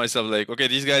told myself like, okay,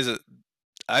 these guys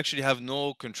actually have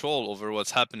no control over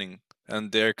what's happening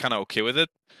and they're kind of okay with it.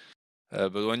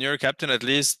 But when you're a captain, at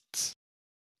least,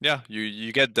 yeah,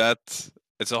 you get that.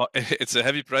 It's a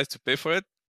heavy price to pay for it,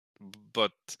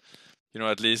 but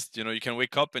at least you can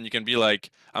wake up and you can be like,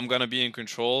 I'm gonna be in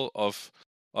control of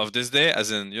this day,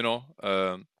 as in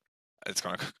it's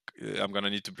gonna I'm gonna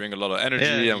need to bring a lot of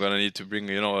energy. Yeah. I'm gonna need to bring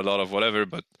a lot of whatever,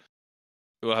 but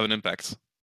it will have an impact.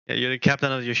 Yeah, you're the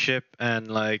captain of your ship, and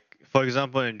like for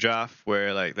example in draft,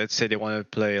 where like let's say they want to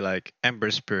play like Ember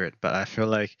Spirit, but I feel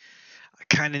like I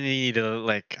kind of need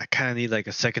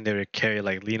a secondary carry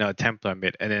like Lina Templar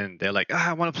mid, and then they're like,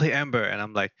 I want to play Ember, and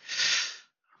I'm like,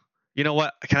 you know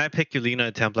what? Can I pick you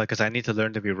Lina Templar because I need to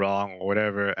learn to be wrong or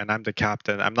whatever, and I'm the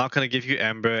captain. I'm not gonna give you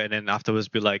Ember, and then afterwards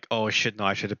be like, oh shit, no,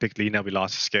 I should have picked Lina. We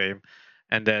lost this game,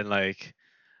 and then like.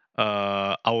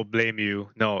 I will blame you.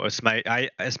 No, it's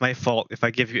my fault. If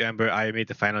I give you Ember, I made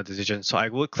the final decision. So I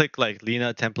will click like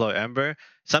Lina, Templar, Ember.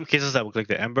 Some cases I will click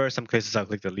the Ember. Some cases I'll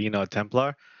click the Lina,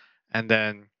 Templar, and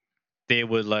then they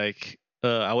would like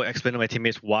I would explain to my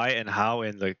teammates why and how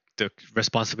and like the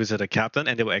responsibilities of the captain,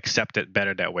 and they will accept it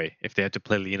better that way if they had to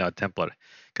play Lina, Templar.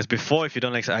 Because before, if you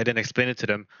don't I didn't explain it to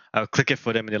them, I'll click it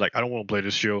for them, and they're like, I don't want to play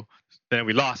this hero. Then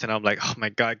we lost, and I'm like, oh my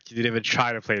god, you didn't even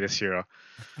try to play this hero.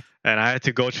 And I had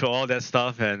to go through all that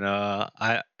stuff, and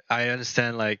I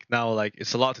understand like now like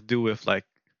it's a lot to do with like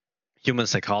human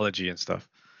psychology and stuff.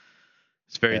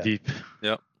 It's very deep.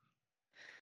 Yeah,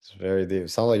 it's very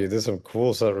deep. Sounds like you did some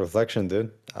cool self-reflection,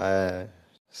 dude.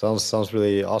 Sounds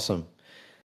really awesome.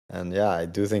 And yeah, I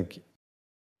do think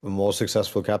the most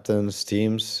successful captains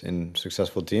teams in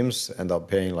successful teams end up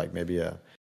paying like maybe a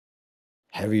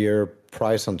heavier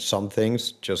price on some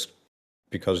things just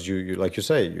because you like you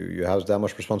say, you have that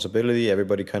much responsibility.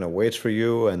 Everybody kind of waits for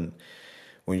you, and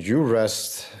when you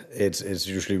rest, it's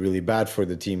usually really bad for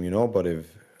the team, But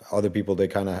if other people, they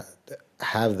kind of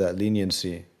have that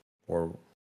leniency or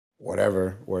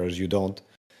whatever, whereas you don't.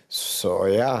 So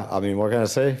yeah, I mean, what can I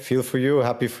say? Feel for you,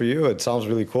 happy for you. It sounds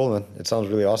really cool, man. It sounds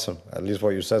really awesome. At least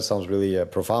what you said sounds really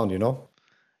profound,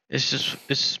 It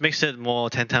just makes it more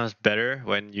 10 times better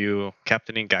when you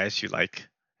captaining guys you like,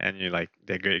 and you like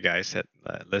they're great guys that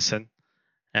listen,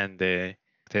 and they're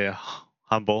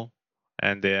humble,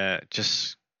 and they're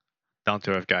just down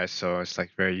to earth guys. So it's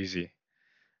like very easy,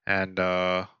 and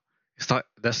it's not.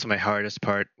 That's my hardest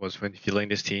part was when feeling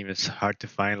this team. It's hard to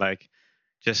find like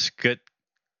just good,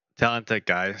 talented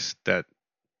guys that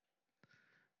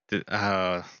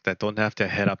don't have their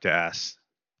head up their ass.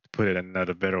 To put it in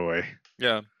another better way.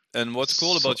 Yeah. And what's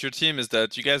cool about your team is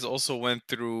that you guys also went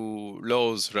through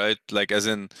lows, right? Like as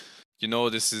in,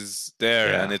 this is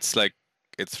there and it's like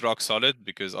it's rock solid,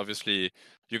 because obviously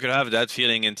you could have that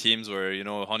feeling in teams where,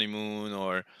 honeymoon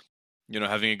or,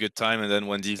 having a good time, and then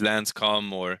when these lands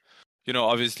come, or,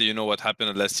 obviously what happened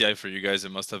at last TI for you guys,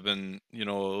 it must have been,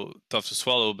 tough to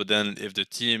swallow. But then if the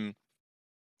team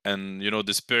and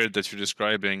the spirit that you're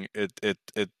describing, it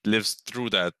lives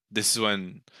through that, this is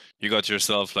when you got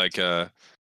yourself like a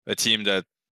team that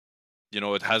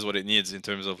it has what it needs in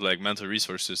terms of like mental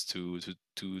resources to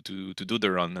do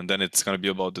the run. And then it's going to be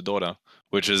about the Dota,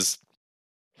 which is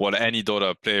what any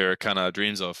Dota player kind of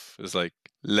dreams of, is like,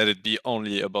 let it be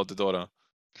only about the Dota.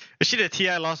 Actually, the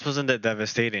TI loss wasn't that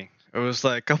devastating. It was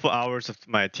like a couple hours of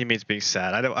my teammates being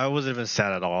sad. I wasn't even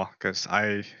sad at all, because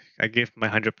I gave my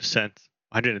 100%,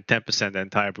 110% the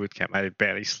entire boot camp. I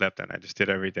barely slept, and I just did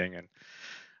everything. And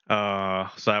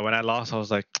so when I lost, I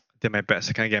was like, did my best.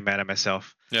 I can't get mad at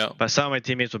myself. Yeah. But some of my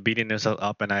teammates were beating themselves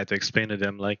up, and I had to explain to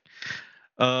them like,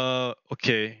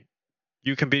 okay,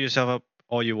 you can beat yourself up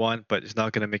all you want, but it's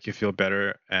not gonna make you feel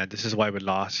better. And this is why we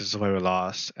lost. This is why we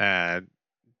lost. And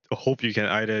I hope you can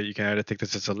either take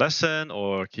this as a lesson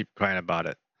or keep crying about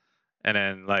it. And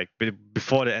then like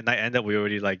before the night ended, we were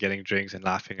already like getting drinks and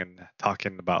laughing and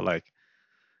talking about like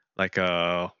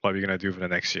what we're gonna do for the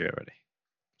next year already.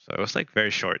 So it was like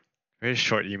very short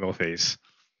emo phase.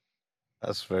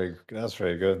 That's very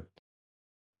good.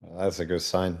 That's a good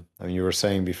sign. I mean, you were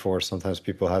saying before, sometimes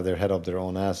people have their head up their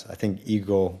own ass. I think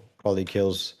ego probably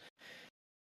kills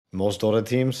most Dota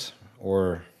teams,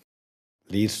 or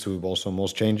leads to also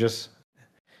most changes.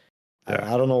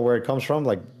 Yeah. I don't know where it comes from.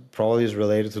 Like, probably is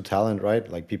related to talent, right?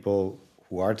 Like, people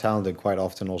who are talented quite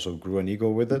often also grew an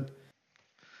ego with it.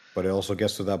 But it also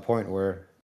gets to that point where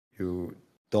you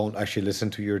don't actually listen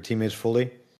to your teammates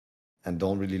fully, and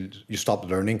you stop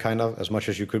learning kind of as much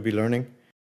as you could be learning.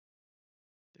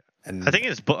 And I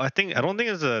don't think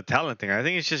it's a talent thing. I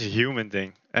think it's just a human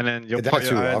thing. And then your that part,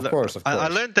 too, of course. I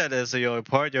learned that as your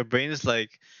brain is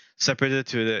like separated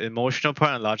to the emotional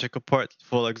part and logical part.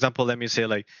 For example, let me say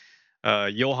like,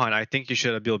 Johan, I think you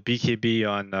should have built BKB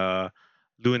on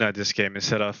Luna this game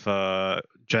instead of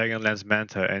Dragonlance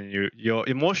Manta, and your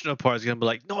emotional part is gonna be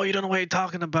like, no, you don't know what you're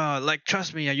talking about. Like,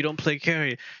 trust me, you don't play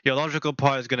carry. Your logical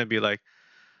part is gonna be like,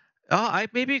 oh, I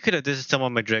maybe could have did some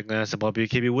of my Dragonlance about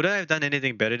BKB. Would I have done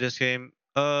anything better this game?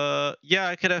 Yeah,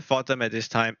 I could have fought them at this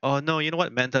time. Oh no, you know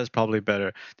what? Manta is probably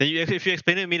better. Then if you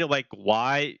explain to me like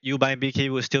why you buying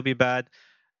BKB would still be bad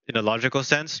in a logical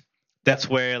sense, that's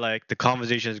where like the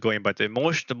conversation is going. But the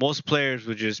most players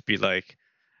would just be like,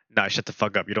 nah, shut the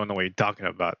fuck up. You don't know what you're talking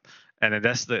about. And then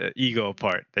that's the ego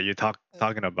part that you're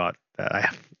talking about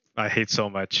that I hate so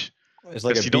much. It's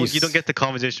like you don't get the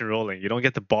conversation rolling. You don't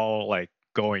get the ball like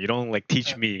going. You don't like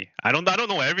teach me. I don't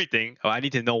know everything. I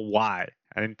need to know why.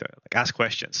 I need to like ask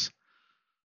questions.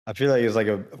 I feel like it's like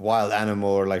a wild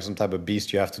animal or like some type of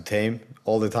beast you have to tame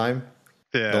all the time.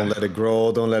 Yeah. Don't let it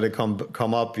grow. Don't let it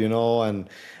come up, and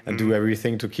do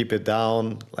everything to keep it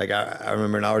down. Like I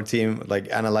remember in our team, like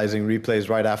analyzing replays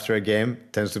right after a game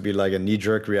tends to be like a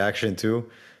knee-jerk reaction too.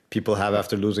 People have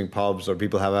after losing pubs, or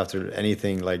people have after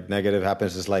anything like negative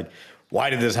happens. It's like, why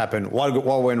did this happen?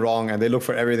 What went wrong? And they look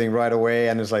for everything right away.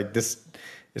 And it's like this.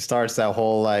 It starts that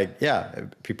whole like,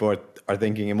 people are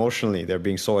thinking emotionally. They're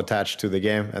being so attached to the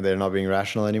game, and they're not being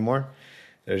rational anymore.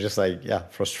 They're just like,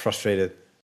 frustrated.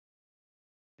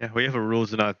 Yeah, we have a rule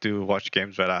to not watch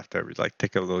games right after. We like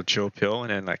take a little chill pill and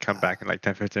then like come back in like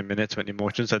 10-15 minutes when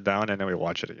emotions are down, and then we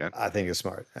watch it again. I think it's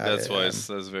smart. That's wise.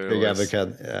 That's very big wise.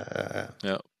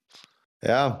 Advocate.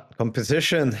 Yeah.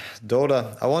 Competition,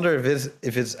 Dota. I wonder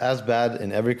if it's as bad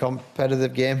in every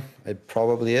competitive game. It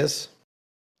probably is.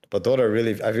 But Dota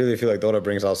I really feel like Dota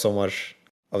brings out so much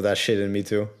of that shit in me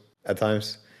too at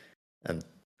times, and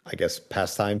I guess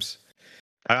past times.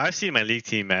 I see my league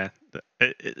team, man.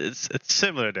 It's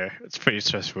similar there. It's pretty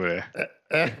stressful there.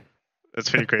 It's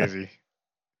pretty crazy.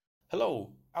 Hello,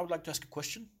 I would like to ask a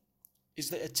question. Is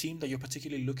there a team that you're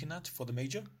particularly looking at for the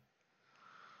major?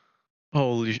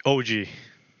 Holy OG.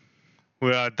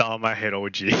 We are down my head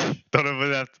OG. Don't know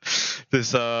that.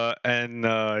 This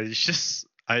it's just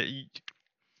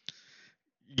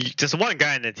there's one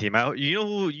guy in the team.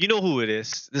 You know who it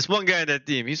is. There's one guy in that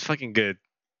team. He's fucking good.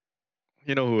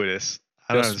 You know who it is.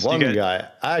 There's one guy.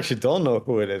 I actually don't know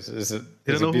who it is. Is it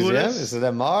BZM? Is it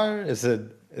MR? Is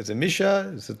it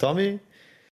Misha? Is it Tommy?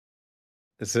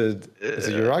 Is it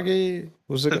Yuragi?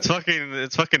 Who's it? It's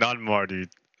fucking Anmar, dude.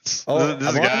 This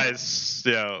guy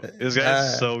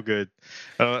is so good.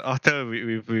 After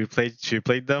we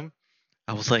played them,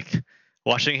 I was like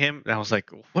watching him, and I was like,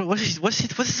 what's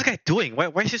this guy doing? Why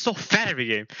is he so fat every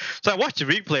game? So I watched the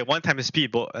replay one time in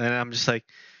speedball, and I'm just like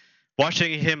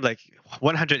watching him like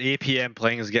 100 APM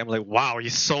playing his game. I'm like, wow,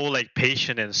 he's so like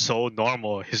patient and so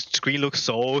normal. His screen looks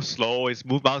so slow. His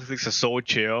mouse clicks are so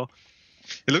chill.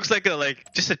 It looks like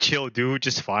just a chill dude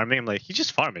just farming. I'm like, he's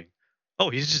just farming. Oh,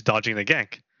 he's just dodging the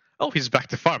gank. Oh, he's back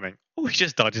to farming. Oh, he's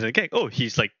just dodging the gank. Oh,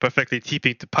 he's like perfectly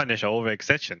TPing to punish over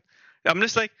extension. I'm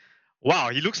just like, wow,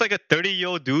 he looks like a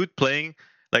 30-year-old dude playing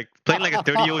like a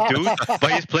 30-year-old dude, but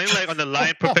he's playing like on the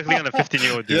line perfectly on a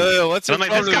 15-year-old dude. Yeah, what's your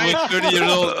problem with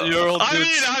 30-year-old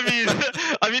dudes?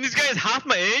 I mean, this guy is half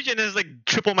my age and is like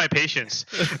triple my patience.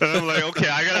 And I'm like, okay,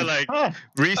 I gotta like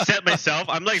reset myself.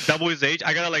 I'm like double his age.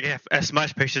 I gotta like have as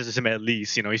much patience as him at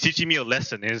least. He's teaching me a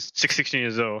lesson. He's 16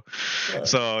 years old.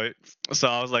 So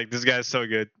I was like, this guy's so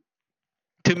good.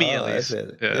 To me, at least.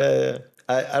 Yeah.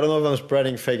 I don't know if I'm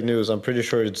spreading fake news. I'm pretty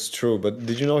sure it's true. But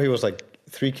did you know he was like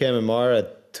 3K MMR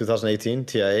at 2018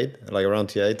 TI8, like around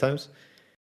TI8 times?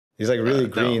 He's like really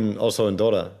green also in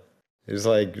Dota. He's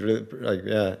like really like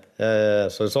yeah.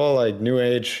 So it's all like new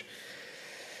age,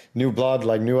 new blood,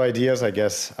 like new ideas, I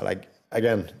guess. Like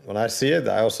again, when I see it,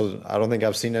 I don't think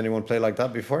I've seen anyone play like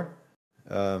that before,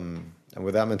 and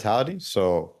with that mentality.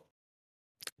 So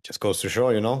Just goes to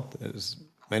show, there's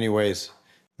many ways,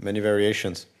 many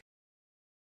variations.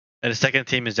 And the second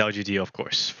team is LGD, of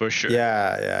course, for sure.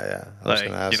 Yeah. I was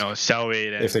Like, gonna ask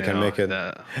Cellweight and if they can make it.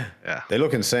 Yeah. They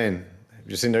look insane. Have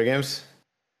you seen their games?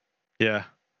 Yeah.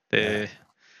 I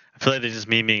feel like they're just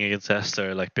memeing against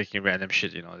Esther, like picking random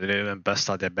shit, They don't even bust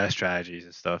out their best strategies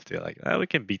and stuff. They're like, we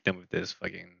can beat them with this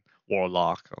fucking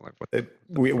Warlock. I'm like, what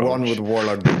We won with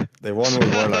Warlock. They won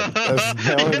with Warlock. That's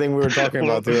the only thing we were talking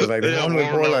about too. Is like they won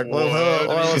with Warlock.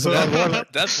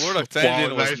 Warlock. That Warlock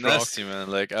time was nice nasty,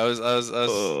 man. Like I was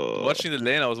watching the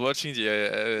lane. I was watching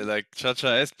the like Cha-Cha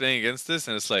S playing against this,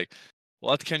 and it's like,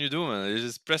 what can you do, man? You're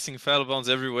just pressing foul bounce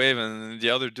every wave, and the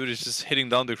other dude is just hitting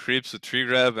down the creeps with tree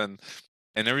grab, and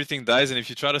everything dies. And if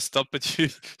you try to stop it,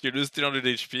 you lose 300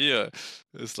 HP.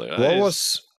 It's like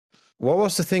what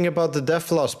was the thing about the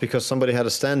death loss because somebody had a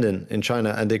stand-in in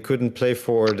China and they couldn't play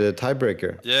for the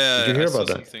tiebreaker? Yeah, did you hear about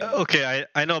that? Okay,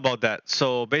 I know about that.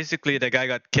 So basically, the guy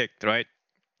got kicked, right?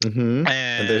 Mm-hmm.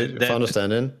 And they found a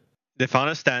stand-in. They found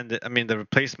a stand-in. I mean, the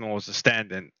replacement was a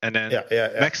stand-in, and then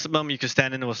maximum you could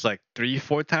stand in was like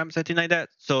 3-4 times, I think, like that.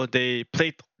 So they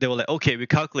played. They were like, okay, we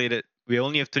calculated. We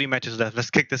only have 3 matches left. Let's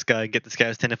kick this guy and get this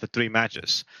guy standing for 3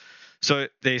 matches. So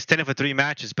they stand for 3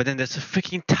 matches, but then there's a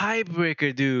freaking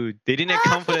tiebreaker, dude. They didn't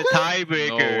account for the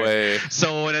tiebreaker. No way.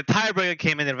 So when the tiebreaker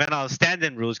came in, they ran out of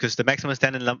stand-in rules because the maximum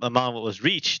stand-in amount was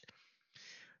reached.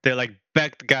 They're like,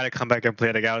 begged the guy to come back and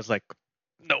play. The guy was like,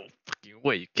 no fucking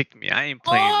way, you kicked me. I ain't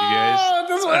playing you guys.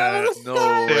 That's what no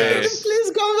way.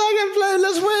 Please come back and play.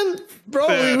 Let's win, bro.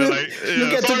 We win. Like, you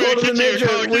get to go to the major.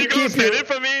 We keep you. It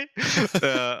for me.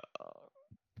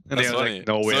 And That's they were funny. like,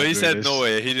 no way. So he said this. no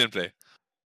way. He didn't play.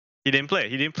 He didn't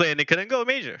play, and they couldn't go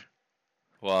major.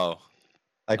 Wow.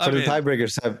 Like for the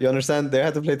tiebreaker, Seb, you understand? They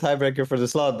had to play tiebreaker for the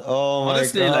slot. Oh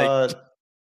honestly, my god.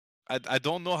 Like, I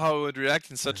don't know how I would react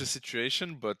in such a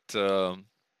situation, but I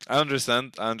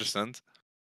understand.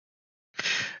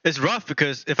 It's rough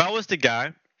because if I was the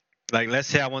guy, like let's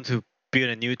say I want to build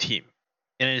a new team,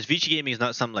 and his VG Gaming is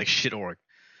not some like shit org,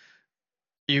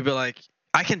 you'd be like,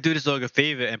 I can do this org a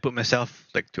favor and put myself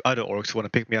like to other orgs who want to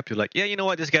pick me up. You're like, yeah, you know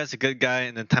what, this guy's a good guy,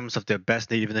 and in times of their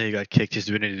best, even though he got kicked, he's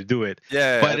willing to do it.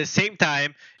 Yeah. But at the same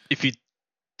time, if you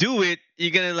do it,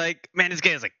 you're gonna like, man, this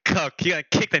guy's a cuck. He got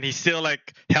kicked and he still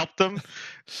like helped them,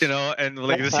 and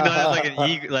like does he not have like an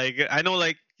ego? Like I know,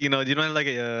 like you don't have like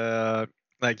a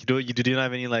like you do not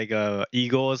have any like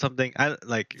ego or something. I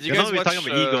like you know guys we're talking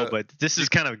about ego, but this is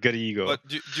kind of good ego. But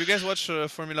do you guys watch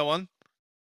Formula 1?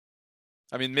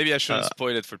 I mean, maybe I shouldn't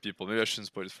spoil it for people.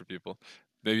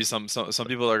 Maybe some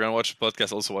people are gonna watch the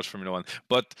podcast also watch Formula 1.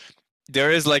 But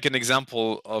there is like an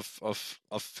example of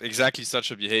exactly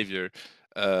such a behavior,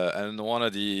 and one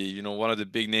of the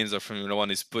big names of Formula 1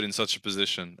 is put in such a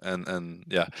position, and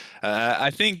yeah,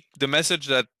 I think the message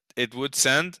that it would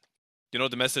send,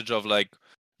 the message of like,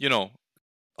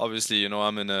 obviously,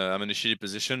 I'm in a shitty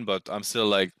position, but I'm still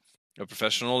like a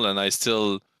professional, and I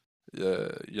still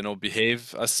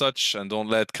behave as such, and don't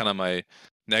let kind of my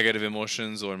negative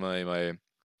emotions or my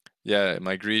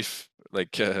grief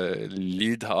like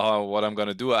lead what I'm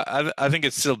gonna do. I think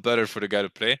it's still better for the guy to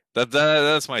play.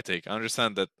 That's my take. I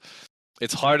understand that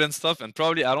it's hard and stuff, and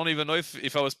probably I don't even know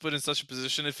if I was put in such a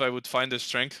position if I would find the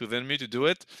strength within me to do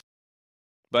it.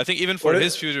 But I think even for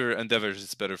his future endeavors,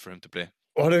 it's better for him to play.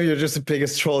 What if you're just the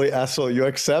biggest trolly asshole? You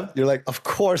accept? You're like, of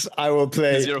course I will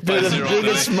play. With a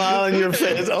biggest smile on your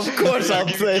face. Of course I'll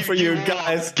play for you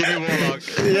guys. Give me Warlock.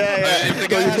 Yeah. If the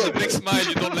guy has a big smile,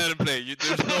 you don't let him play.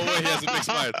 There's no way he has a big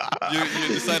smile. You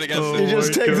decide against it. You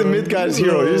just take the mid guy's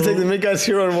hero. You just take the mid guy's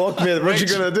hero and walk mid. What you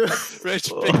gonna do? Rage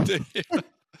picked the hero.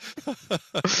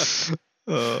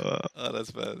 Oh,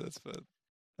 that's bad.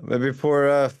 Maybe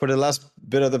for the last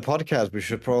bit of the podcast, we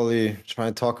should probably try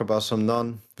and talk about some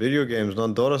non-video games,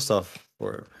 non-Dota stuff.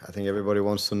 Or I think everybody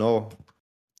wants to know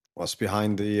what's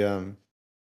behind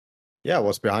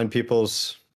what's behind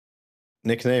people's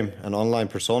nickname and online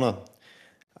persona.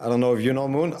 I don't know if you know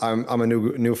Moon. I'm a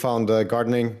newfound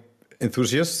gardening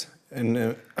enthusiast,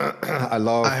 and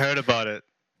I heard about it.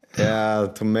 Yeah,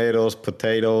 tomatoes,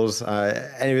 potatoes,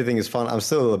 everything is fun. I'm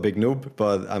still a big noob,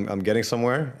 but I'm getting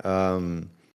somewhere.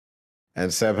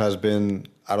 And Seb has been,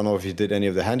 I don't know if he did any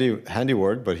of the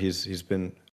handiwork, but he's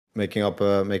been making up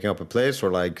a place,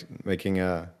 or like making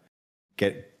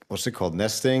what's it called,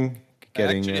 nesting. I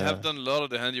actually have done a lot of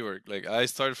the handiwork. Like I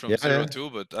started from 0 too,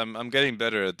 but I'm getting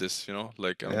better at this.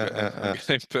 Like I'm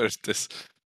getting better at this.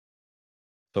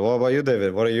 So what about you,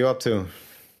 David? What are you up to?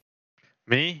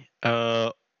 Me?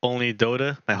 Only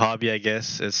Dota. My hobby, I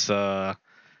guess, is I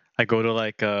go to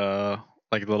like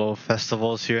little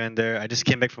festivals here and there. I just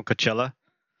came back from Coachella.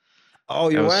 Oh,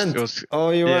 you went.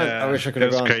 You went. I wish I could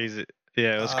have gone. It was crazy.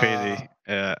 Yeah, it was crazy.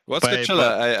 Yeah. What's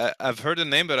Coachella? I've heard the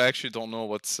name, but I actually don't know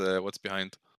what's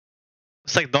behind.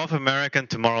 It's like North American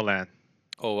Tomorrowland.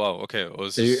 Oh wow. Okay. Are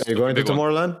you going to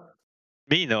Tomorrowland?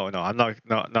 Me? No. I'm not.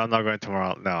 No, I'm not going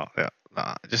tomorrow. No. Yeah.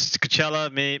 No. Just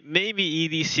Coachella. Maybe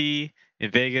EDC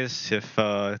in Vegas if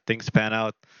things pan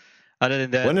out. Other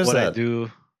than that, I do.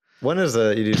 When is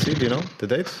the EDC? Do you know the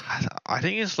dates? I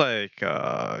think it's like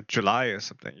July or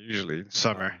something. Usually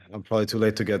summer. I'm probably too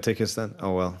late to get tickets then.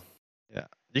 Oh well. Yeah,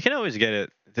 you can always get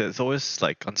it. It's always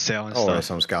like on sale and stuff. Oh,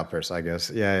 some scalpers, I guess.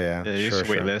 Yeah. You just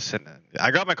wait list, and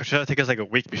I got my Coachella tickets like a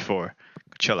week before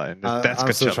Coachella, and that's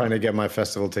I'm still trying to get my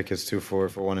festival tickets too for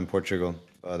one in Portugal,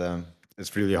 but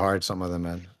it's really hard. Some of them,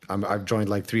 man. I've joined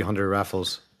like 300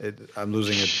 raffles. I'm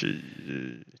losing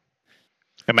it.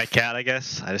 And my cat, I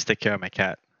guess. I just take care of my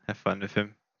cat. Have fun with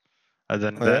him.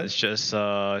 Other than that, it's just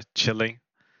chilling.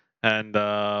 And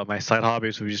my side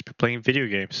hobbies would just be playing video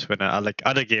games when I like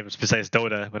other games besides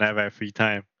Dota whenever I have free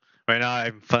time. Right now,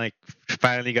 I'm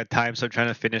finally got time, so I'm trying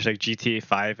to finish like GTA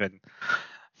 5 and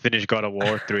finish God of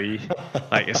War 3.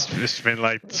 Like it's been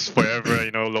like forever,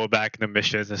 low back in the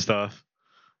missions and stuff.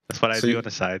 That's what I do on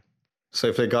the side. So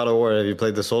if you play God of War, have you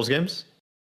played the Souls games?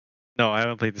 No, I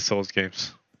haven't played the Souls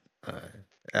games.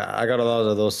 Yeah, I got a lot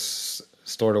of those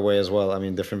stored away as well. I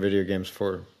mean, different video games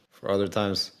for other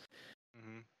times.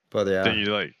 Mm-hmm. But yeah, then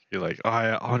you're like, oh,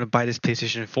 I want to buy this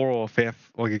PlayStation 4 or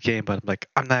 5 or a game, but I'm like,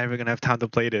 I'm not ever gonna have time to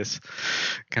play this,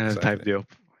 kind of type deal.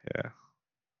 Yeah.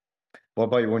 What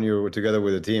about when you were together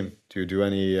with a team? Do you do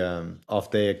any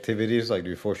off-day activities? Like, do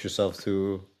you force yourself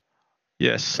to?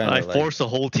 Yes, I force the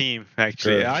whole team.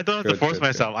 Actually, I don't have to force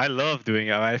myself. I love doing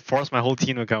it. I force my whole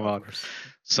team to come out.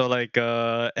 So like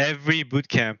every boot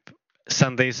camp,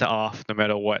 Sundays are off no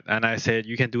matter what, and I said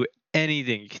you can do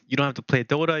anything. You don't have to play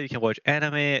Dota. You can watch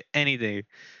anime, anything.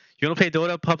 You want to play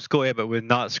Dota, pubs go ahead, but we're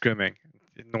not scrimming.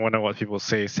 No matter what people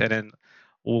say. And then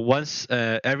once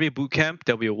every boot camp,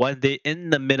 there'll be one day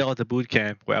in the middle of the boot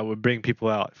camp where I will bring people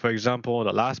out. For example,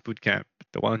 the last boot camp,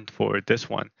 the one for this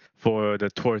one, for the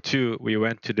tour 2, we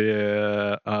went to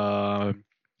the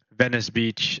Venice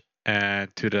Beach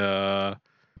and to the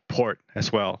port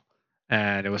as well,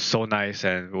 and it was so nice.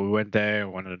 And we went there,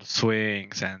 went on the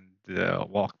swings and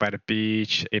walked by the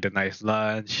beach, ate a nice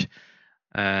lunch,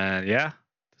 and yeah,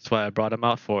 that's what I brought them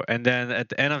out for. And then at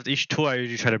the end of each tour, I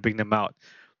usually try to bring them out.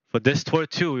 For this tour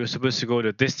too, we were supposed to go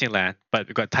to Disneyland, but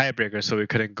we got tiebreakers, so we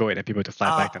couldn't go, and people had to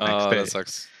fly back the next day. That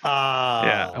sucks.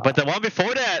 Yeah, but the one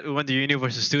before that, we went to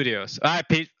Universal Studios. I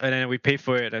paid, and then we paid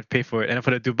for it. I paid for it, and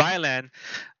for the Dubai land,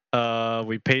 I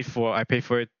paid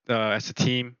for it as a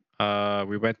team.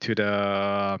 We went to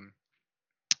the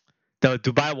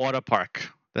Dubai water park.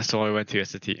 That's the one we went to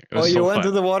as a team. You went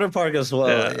to the water park as well.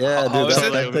 Yeah, dude,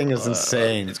 that thing is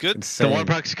insane. It's good. Insane. The water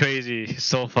park's crazy. It's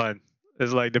so fun.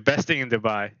 It's like the best thing in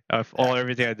Dubai of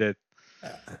everything I did.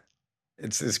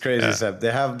 It's crazy, Seb.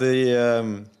 They have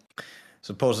the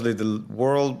supposedly the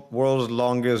world's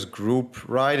longest group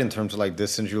ride in terms of like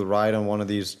distance you'll ride on one of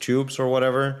these tubes or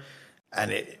whatever.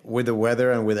 And with the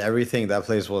weather and with everything, that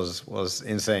place was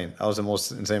insane. That was the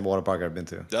most insane water park I've been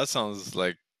to. That sounds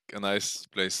like a nice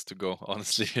place to go,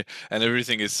 honestly. And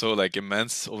everything is so like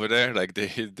immense over there. Like they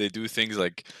do things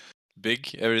like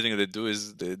big. Everything they do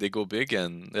is they go big,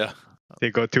 and yeah. They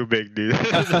go too big, dude.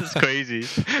 That's crazy.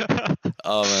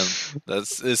 Oh man,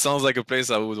 it sounds like a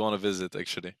place I would want to visit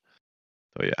actually.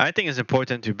 So yeah, I think it's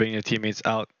important to bring your teammates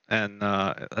out, and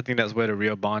I think that's where the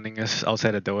real bonding is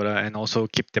outside of Dota, and also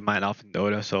keep the mind off in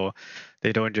Dota, so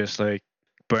they don't just like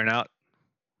burn out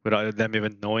without them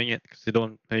even knowing it,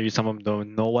 because maybe some of them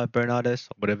don't know what burnout is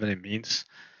or whatever it means,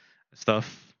 and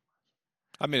stuff.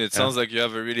 I mean, it sounds like you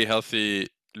have a really healthy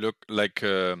look, like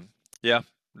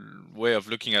way of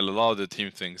looking at a lot of the team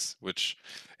things, which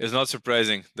is not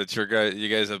surprising that you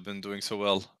guys have been doing so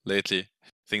well lately.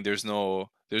 I think there's no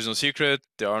secret,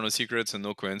 there are no secrets and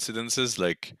no coincidences.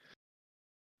 Like,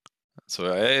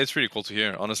 so it's really cool to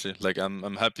hear, honestly. Like,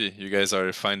 I'm happy you guys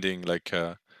are finding like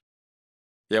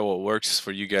what works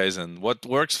for you guys and what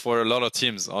works for a lot of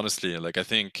teams, honestly. Like, I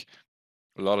think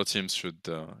a lot of teams should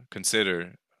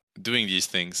consider doing these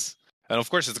things. And of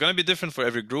course, it's going to be different for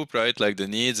every group, right? Like the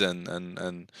needs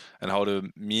and how to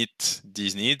meet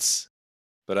these needs.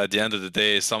 But at the end of the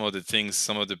day, some of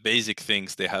the basic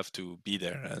things, they have to be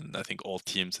there. And I think all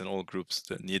teams and all groups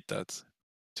that need that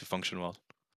to function well.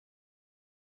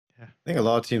 Yeah. I think a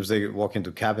lot of teams, they walk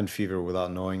into cabin fever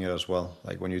without knowing it as well.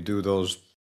 Like when you do those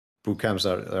boot camps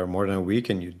that are more than a week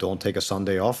and you don't take a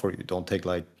Sunday off, or you don't take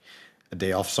like a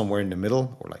day off somewhere in the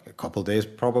middle, or like a couple days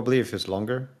probably if it's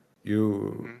longer.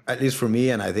 at least for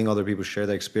me, and I think other people share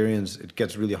the experience, it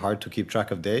gets really hard to keep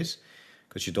track of days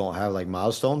because you don't have like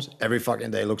milestones. Every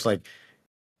fucking day looks like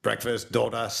breakfast,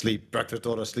 Dota, sleep, breakfast,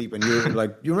 Dota, sleep. And you're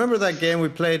like, you remember that game we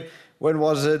played? When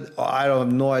was it? Oh, I don't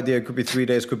have no idea. It could be 3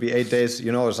 days, could be 8 days.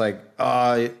 You know, it's like,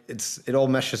 it all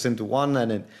meshes into one.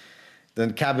 And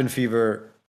then cabin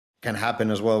fever can happen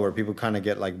as well, where people kind of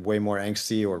get like way more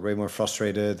angsty or way more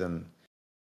frustrated. And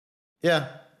yeah,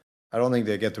 I don't think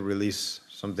they get to release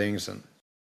some things. And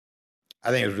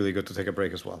I think it's really good to take a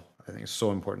break as well. I think it's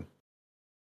so important.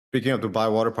 Speaking of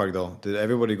Dubai Water Park, though, did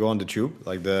everybody go on the tube,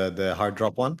 like the hard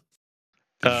drop one?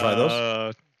 Did you try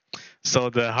those?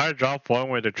 So the hard drop one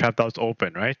where the trap doors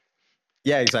open, right?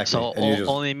 Yeah, exactly. So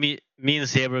only me and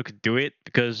Saber could do it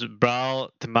because Brow,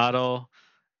 Tomato,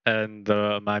 and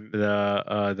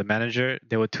the manager,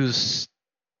 they were too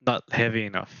not heavy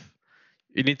enough.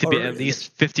 You need to be at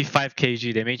least 55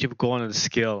 kg. They made you go on the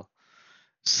scale.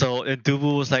 So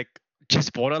Dubu was like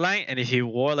just borderline, and if he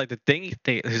wore like the thing,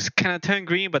 he kind of turned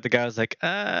green, but the guy was like,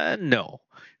 no.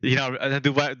 You know,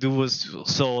 Dubu was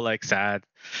so like sad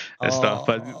and stuff.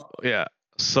 But yeah,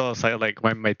 so it's like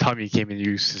my tummy came in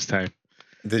use this time.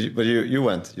 Did you? But you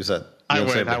went. You said. I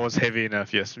went. I was heavy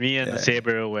enough. Yes, me and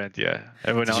Saber went. Yeah,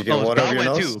 everyone else. Brow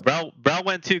went too. Brow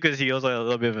went too because he was like a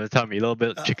little bit of a tummy, a little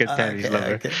bit chicken tendies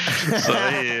lover. Okay. So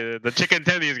the chicken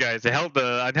tendies guys,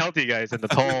 the unhealthy guys, and the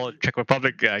tall Czech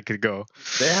Republic guy could go.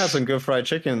 They had some good fried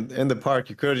chicken in the park.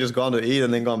 You could have just gone to eat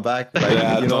and then gone back. Like,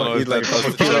 eat like a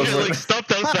couple kilos. Like stop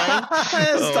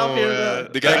themselves. Stop here.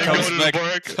 The guy comes back.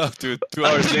 Oh, dude, 2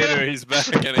 hours later, he's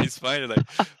back and he's fine. Like,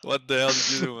 what the hell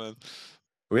did you do, man?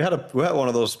 We had one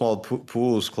of those small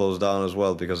pools closed down as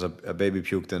well because a baby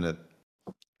puked in it,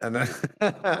 and then,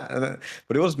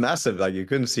 but it was massive. Like you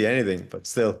couldn't see anything, but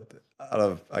still, out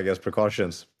of I guess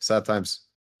precautions. Sad times,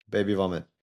 baby vomit.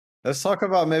 Let's talk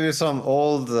about maybe some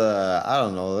old. I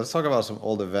don't know. Let's talk about some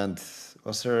old event.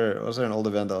 Was there an old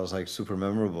event that was like super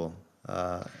memorable?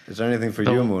 Is there anything for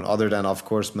you, Moon, other than of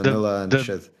course Manila and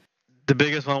shit? The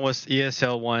biggest one was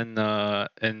ESL one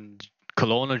in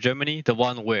Cologne, Germany. The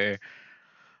one where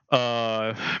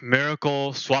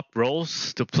Miracle swapped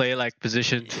roles to play like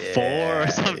position 4 or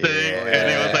something, and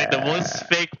it was like the most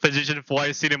fake position 4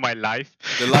 I've seen in my life.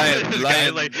 The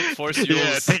lion like force you.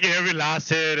 Yeah, taking every last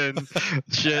hit and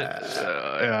shit.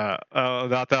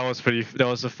 That was pretty. That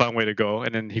was a fun way to go.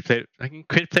 And then he played. I think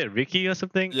Crit played Ricky or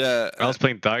something. Yeah, I was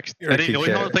playing Darks. I think I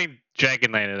was playing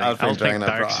Dragon Knight. I was playing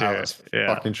Darks. I was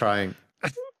fucking trying.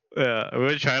 Yeah, we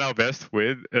were trying our best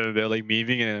with. They're like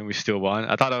memeing and we still won.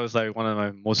 I thought that was like one of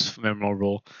my most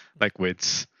memorable like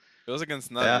wins. It was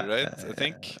against Navi, right? I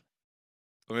think.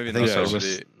 Or maybe not.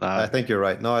 I think you're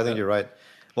right. No, I think you're right.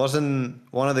 Wasn't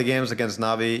one of the games against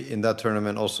Navi in that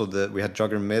tournament also that we had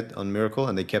Jugger mid on Miracle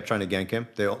and they kept trying to gank him.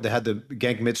 They had the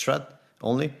gank mid strat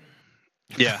only.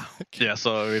 Yeah.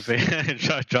 So we played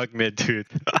Jug mid, dude.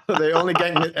 They only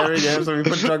gank mid every game, so we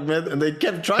put Jug mid, and they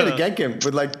kept trying to gank him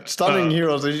with like stunning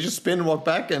heroes. They just spin, walk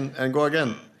back, and go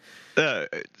again.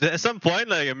 At some point,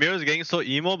 like Amir was getting so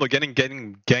emo, but getting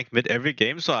ganked mid every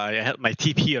game. So I had my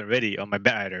TP already on my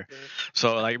Barider.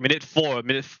 So like minute 4,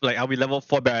 like I'll be level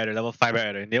 4 Barider, level 5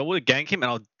 Barider, and they would gank him,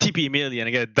 and I'll TP immediately, and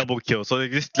I get a double kill. So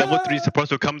like, this level 3 is supposed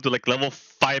to come to like level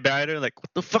 5 Barider. Like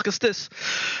what the fuck is this?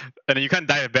 And then you can't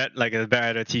die a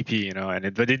Barider TP, you know.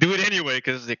 But they do it anyway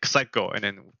because it's psycho, and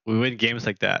then we win games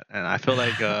like that. And I feel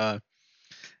like.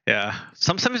 Yeah,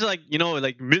 sometimes like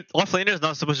like off laner is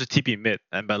not supposed to TP mid,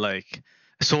 but like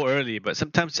so early. But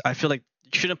sometimes I feel like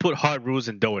you shouldn't put hard rules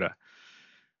in Dota.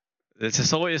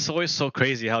 It's always so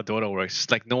crazy how Dota works.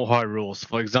 It's like no hard rules.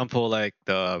 For example, like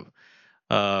we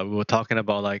were talking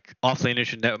about like off laner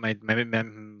should never. My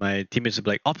teammates would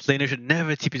be like off laner should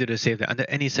never TP to the save lane under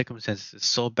any circumstances. It's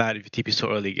so bad if you TP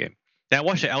so early game. Then I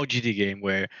watched the LGD game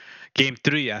where game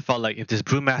 3 I felt like if this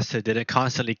Brewmaster didn't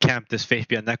constantly camp this Faith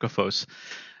Beyond Necrophos,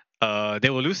 they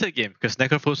will lose that game because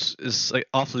Necrophos is like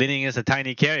off laning as a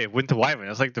tiny carry. Winter Wyvern,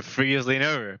 it's like the freest lane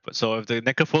ever. But so if the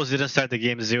Necrophos didn't start the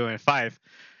game 0 and 5,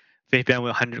 Faith Beyond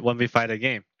will 1v5 the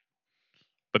game.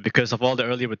 But because of all the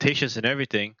early rotations and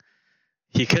everything,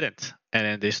 he couldn't. And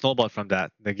then they snowballed from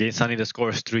that. The game suddenly the score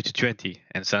is 3-20,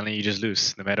 and suddenly you just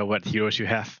lose no matter what heroes you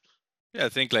have. Yeah, I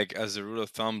think like as a rule of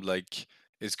thumb, like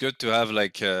it's good to have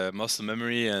like muscle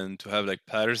memory and to have like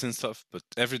patterns and stuff. But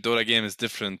every Dota game is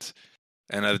different.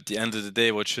 And at the end of the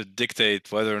day, what should dictate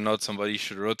whether or not somebody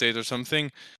should rotate or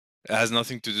something, it has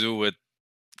nothing to do with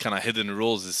kind of hidden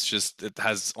rules. It's just it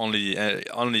has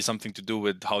only something to do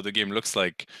with how the game looks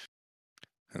like.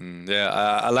 And yeah,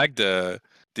 I like the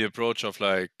approach of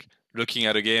like looking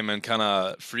at a game and kind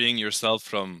of freeing yourself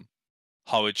from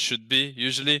how it should be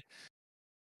usually.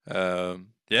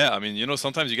 Yeah, I mean,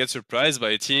 sometimes you get surprised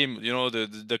by a team.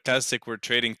 The classic we're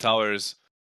trading towers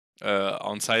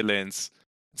on side lanes.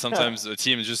 Sometimes the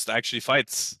team just actually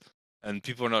fights, and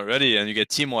people are not ready, and you get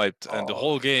team wiped, and the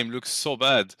whole game looks so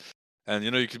bad. And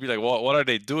you could be like, what are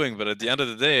they doing? But at the end of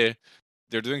the day,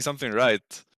 they're doing something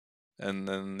right.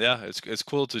 And yeah, it's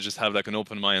cool to just have like an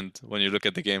open mind when you look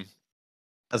at the game.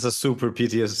 That's a super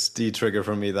PTSD trigger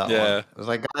for me, that Yeah. one. It's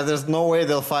like, guys, there's no way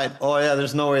they'll fight. Oh, yeah,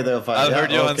 there's no way they'll fight. I've heard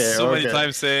Johan okay, so many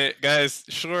times say, guys,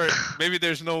 sure, maybe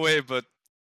there's no way, but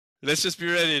let's just be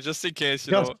ready, just in case,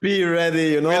 Just be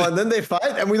ready, and then they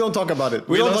fight, and we don't talk about it.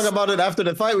 We don't talk about it after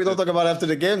the fight. We don't talk about it after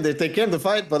the game. They take care of the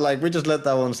fight, but like we just let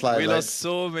that one slide. We lost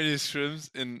so many scrims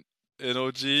in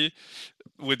OG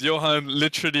with Johan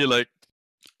literally like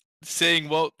saying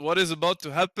what is about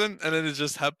to happen, and then it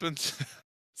just happened.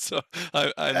 So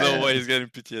I know why he's getting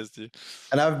PTSD.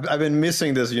 And I've been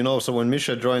missing this, So when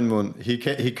Misha joined Moon, he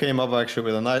came up actually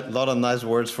with a lot of nice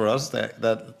words for us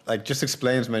that like just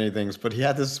explains many things. But he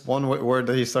had this one word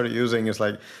that he started using. It's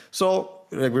like, so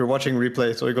like we were watching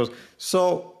replay. So he goes,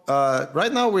 so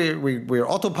right now we're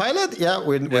autopilot. Yeah,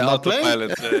 we're not playing.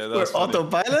 Yeah, we're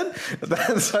autopilot.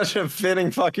 That's such a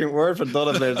fitting fucking word for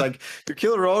Dota players. Like you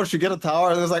kill Roche, you get a tower,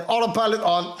 and it's like autopilot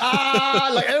on.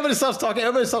 Like everybody stops talking,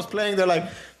 everybody stops playing. They're like,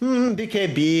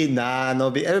 BKB, nah, no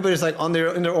B. Everybody's like in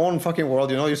their own fucking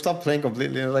world. You stop playing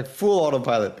completely. And it's like full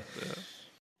autopilot.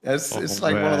 Yeah. It's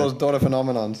like one of those Dota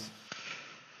phenomenons.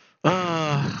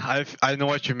 I know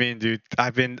what you mean, dude.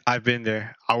 I've been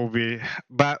there.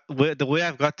 But the way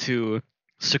I've got to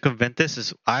circumvent this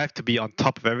is I have to be on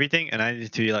top of everything, and I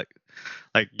need to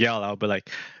like yell out, but like,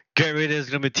 get ready,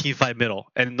 there's gonna be team fight middle,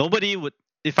 and nobody would.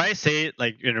 If I say it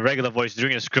like in a regular voice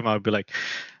during a scrim, I would be like,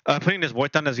 putting this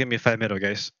ward down, there's gonna be a fight middle,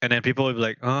 guys. And then people would be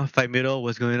like, fight middle,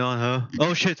 what's going on, huh?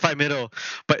 Oh shit, fight middle.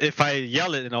 But if I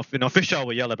yell it in official, I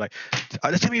would yell it like,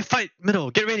 there's gonna be a fight middle,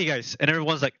 get ready, guys. And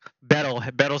everyone's like,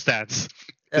 battle stance.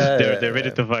 They're ready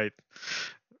to fight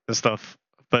and stuff.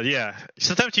 But yeah,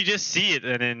 sometimes you just see it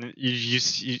and then you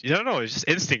don't know, it's just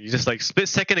instinct. You just like split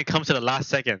second, it comes to the last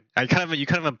second. You can't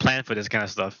even plan for this kind of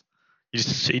stuff.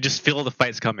 You just feel the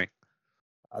fights coming.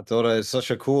 Dota is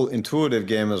such a cool, intuitive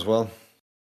game as well.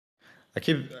 I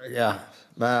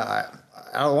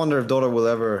wonder if Dota will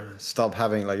ever stop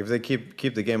having, like, if they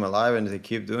keep the game alive and they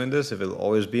keep doing this, if it'll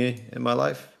always be in my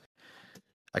life.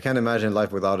 I can't imagine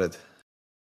life without it.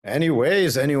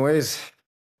 Anyways,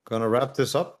 gonna wrap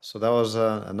this up. So that was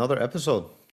another episode.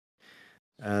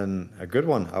 And a good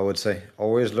one, I would say.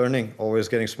 Always learning, always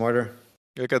getting smarter.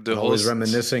 Look at the always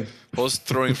reminiscing. Host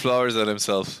throwing flowers at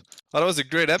himself. Oh, that was a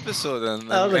great episode, and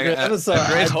that was a great episode.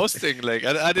 Great hosting. Like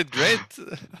I did great.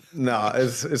 No,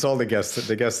 it's all the guests.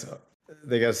 The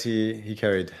guests he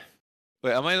carried.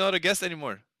 Wait, am I not a guest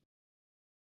anymore?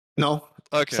 No.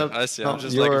 Okay, I see. I'm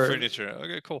just like a furniture.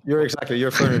 Okay, cool. You're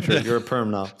furniture. You're a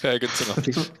perm now. Okay, good to know.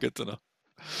 Good to know.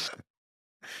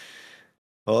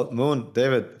 Well, Moon,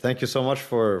 David, thank you so much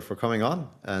for coming on,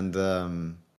 and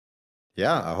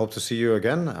I hope to see you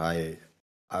again. I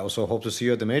also hope to see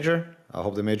you at the major. I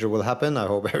hope the major will happen. I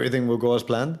hope everything will go as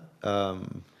planned.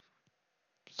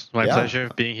 It's my pleasure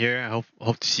being here. I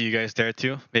hope to see you guys there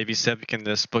too. Maybe Seb, you can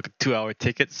just book 2-hour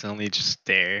tickets and only just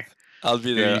there. I'll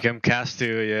be there. You come cast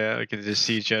too. Yeah, we can just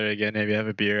see each other again. Maybe have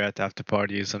a beer at the after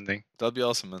party or something. That'd be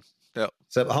awesome, man. Yeah.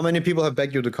 Seb, how many people have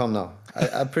begged you to come now?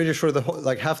 I'm pretty sure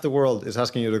half the world is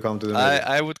asking you to come to the major.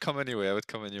 I would come anyway.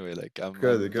 Like I'm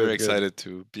very excited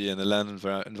to be in a LAN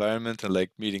environment and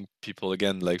like meeting people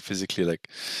again, like physically. Like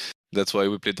that's why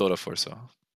we play Dota for. So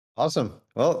awesome.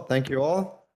 Well, thank you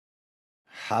all.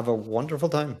 Have a wonderful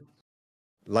time.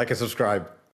 Like and subscribe.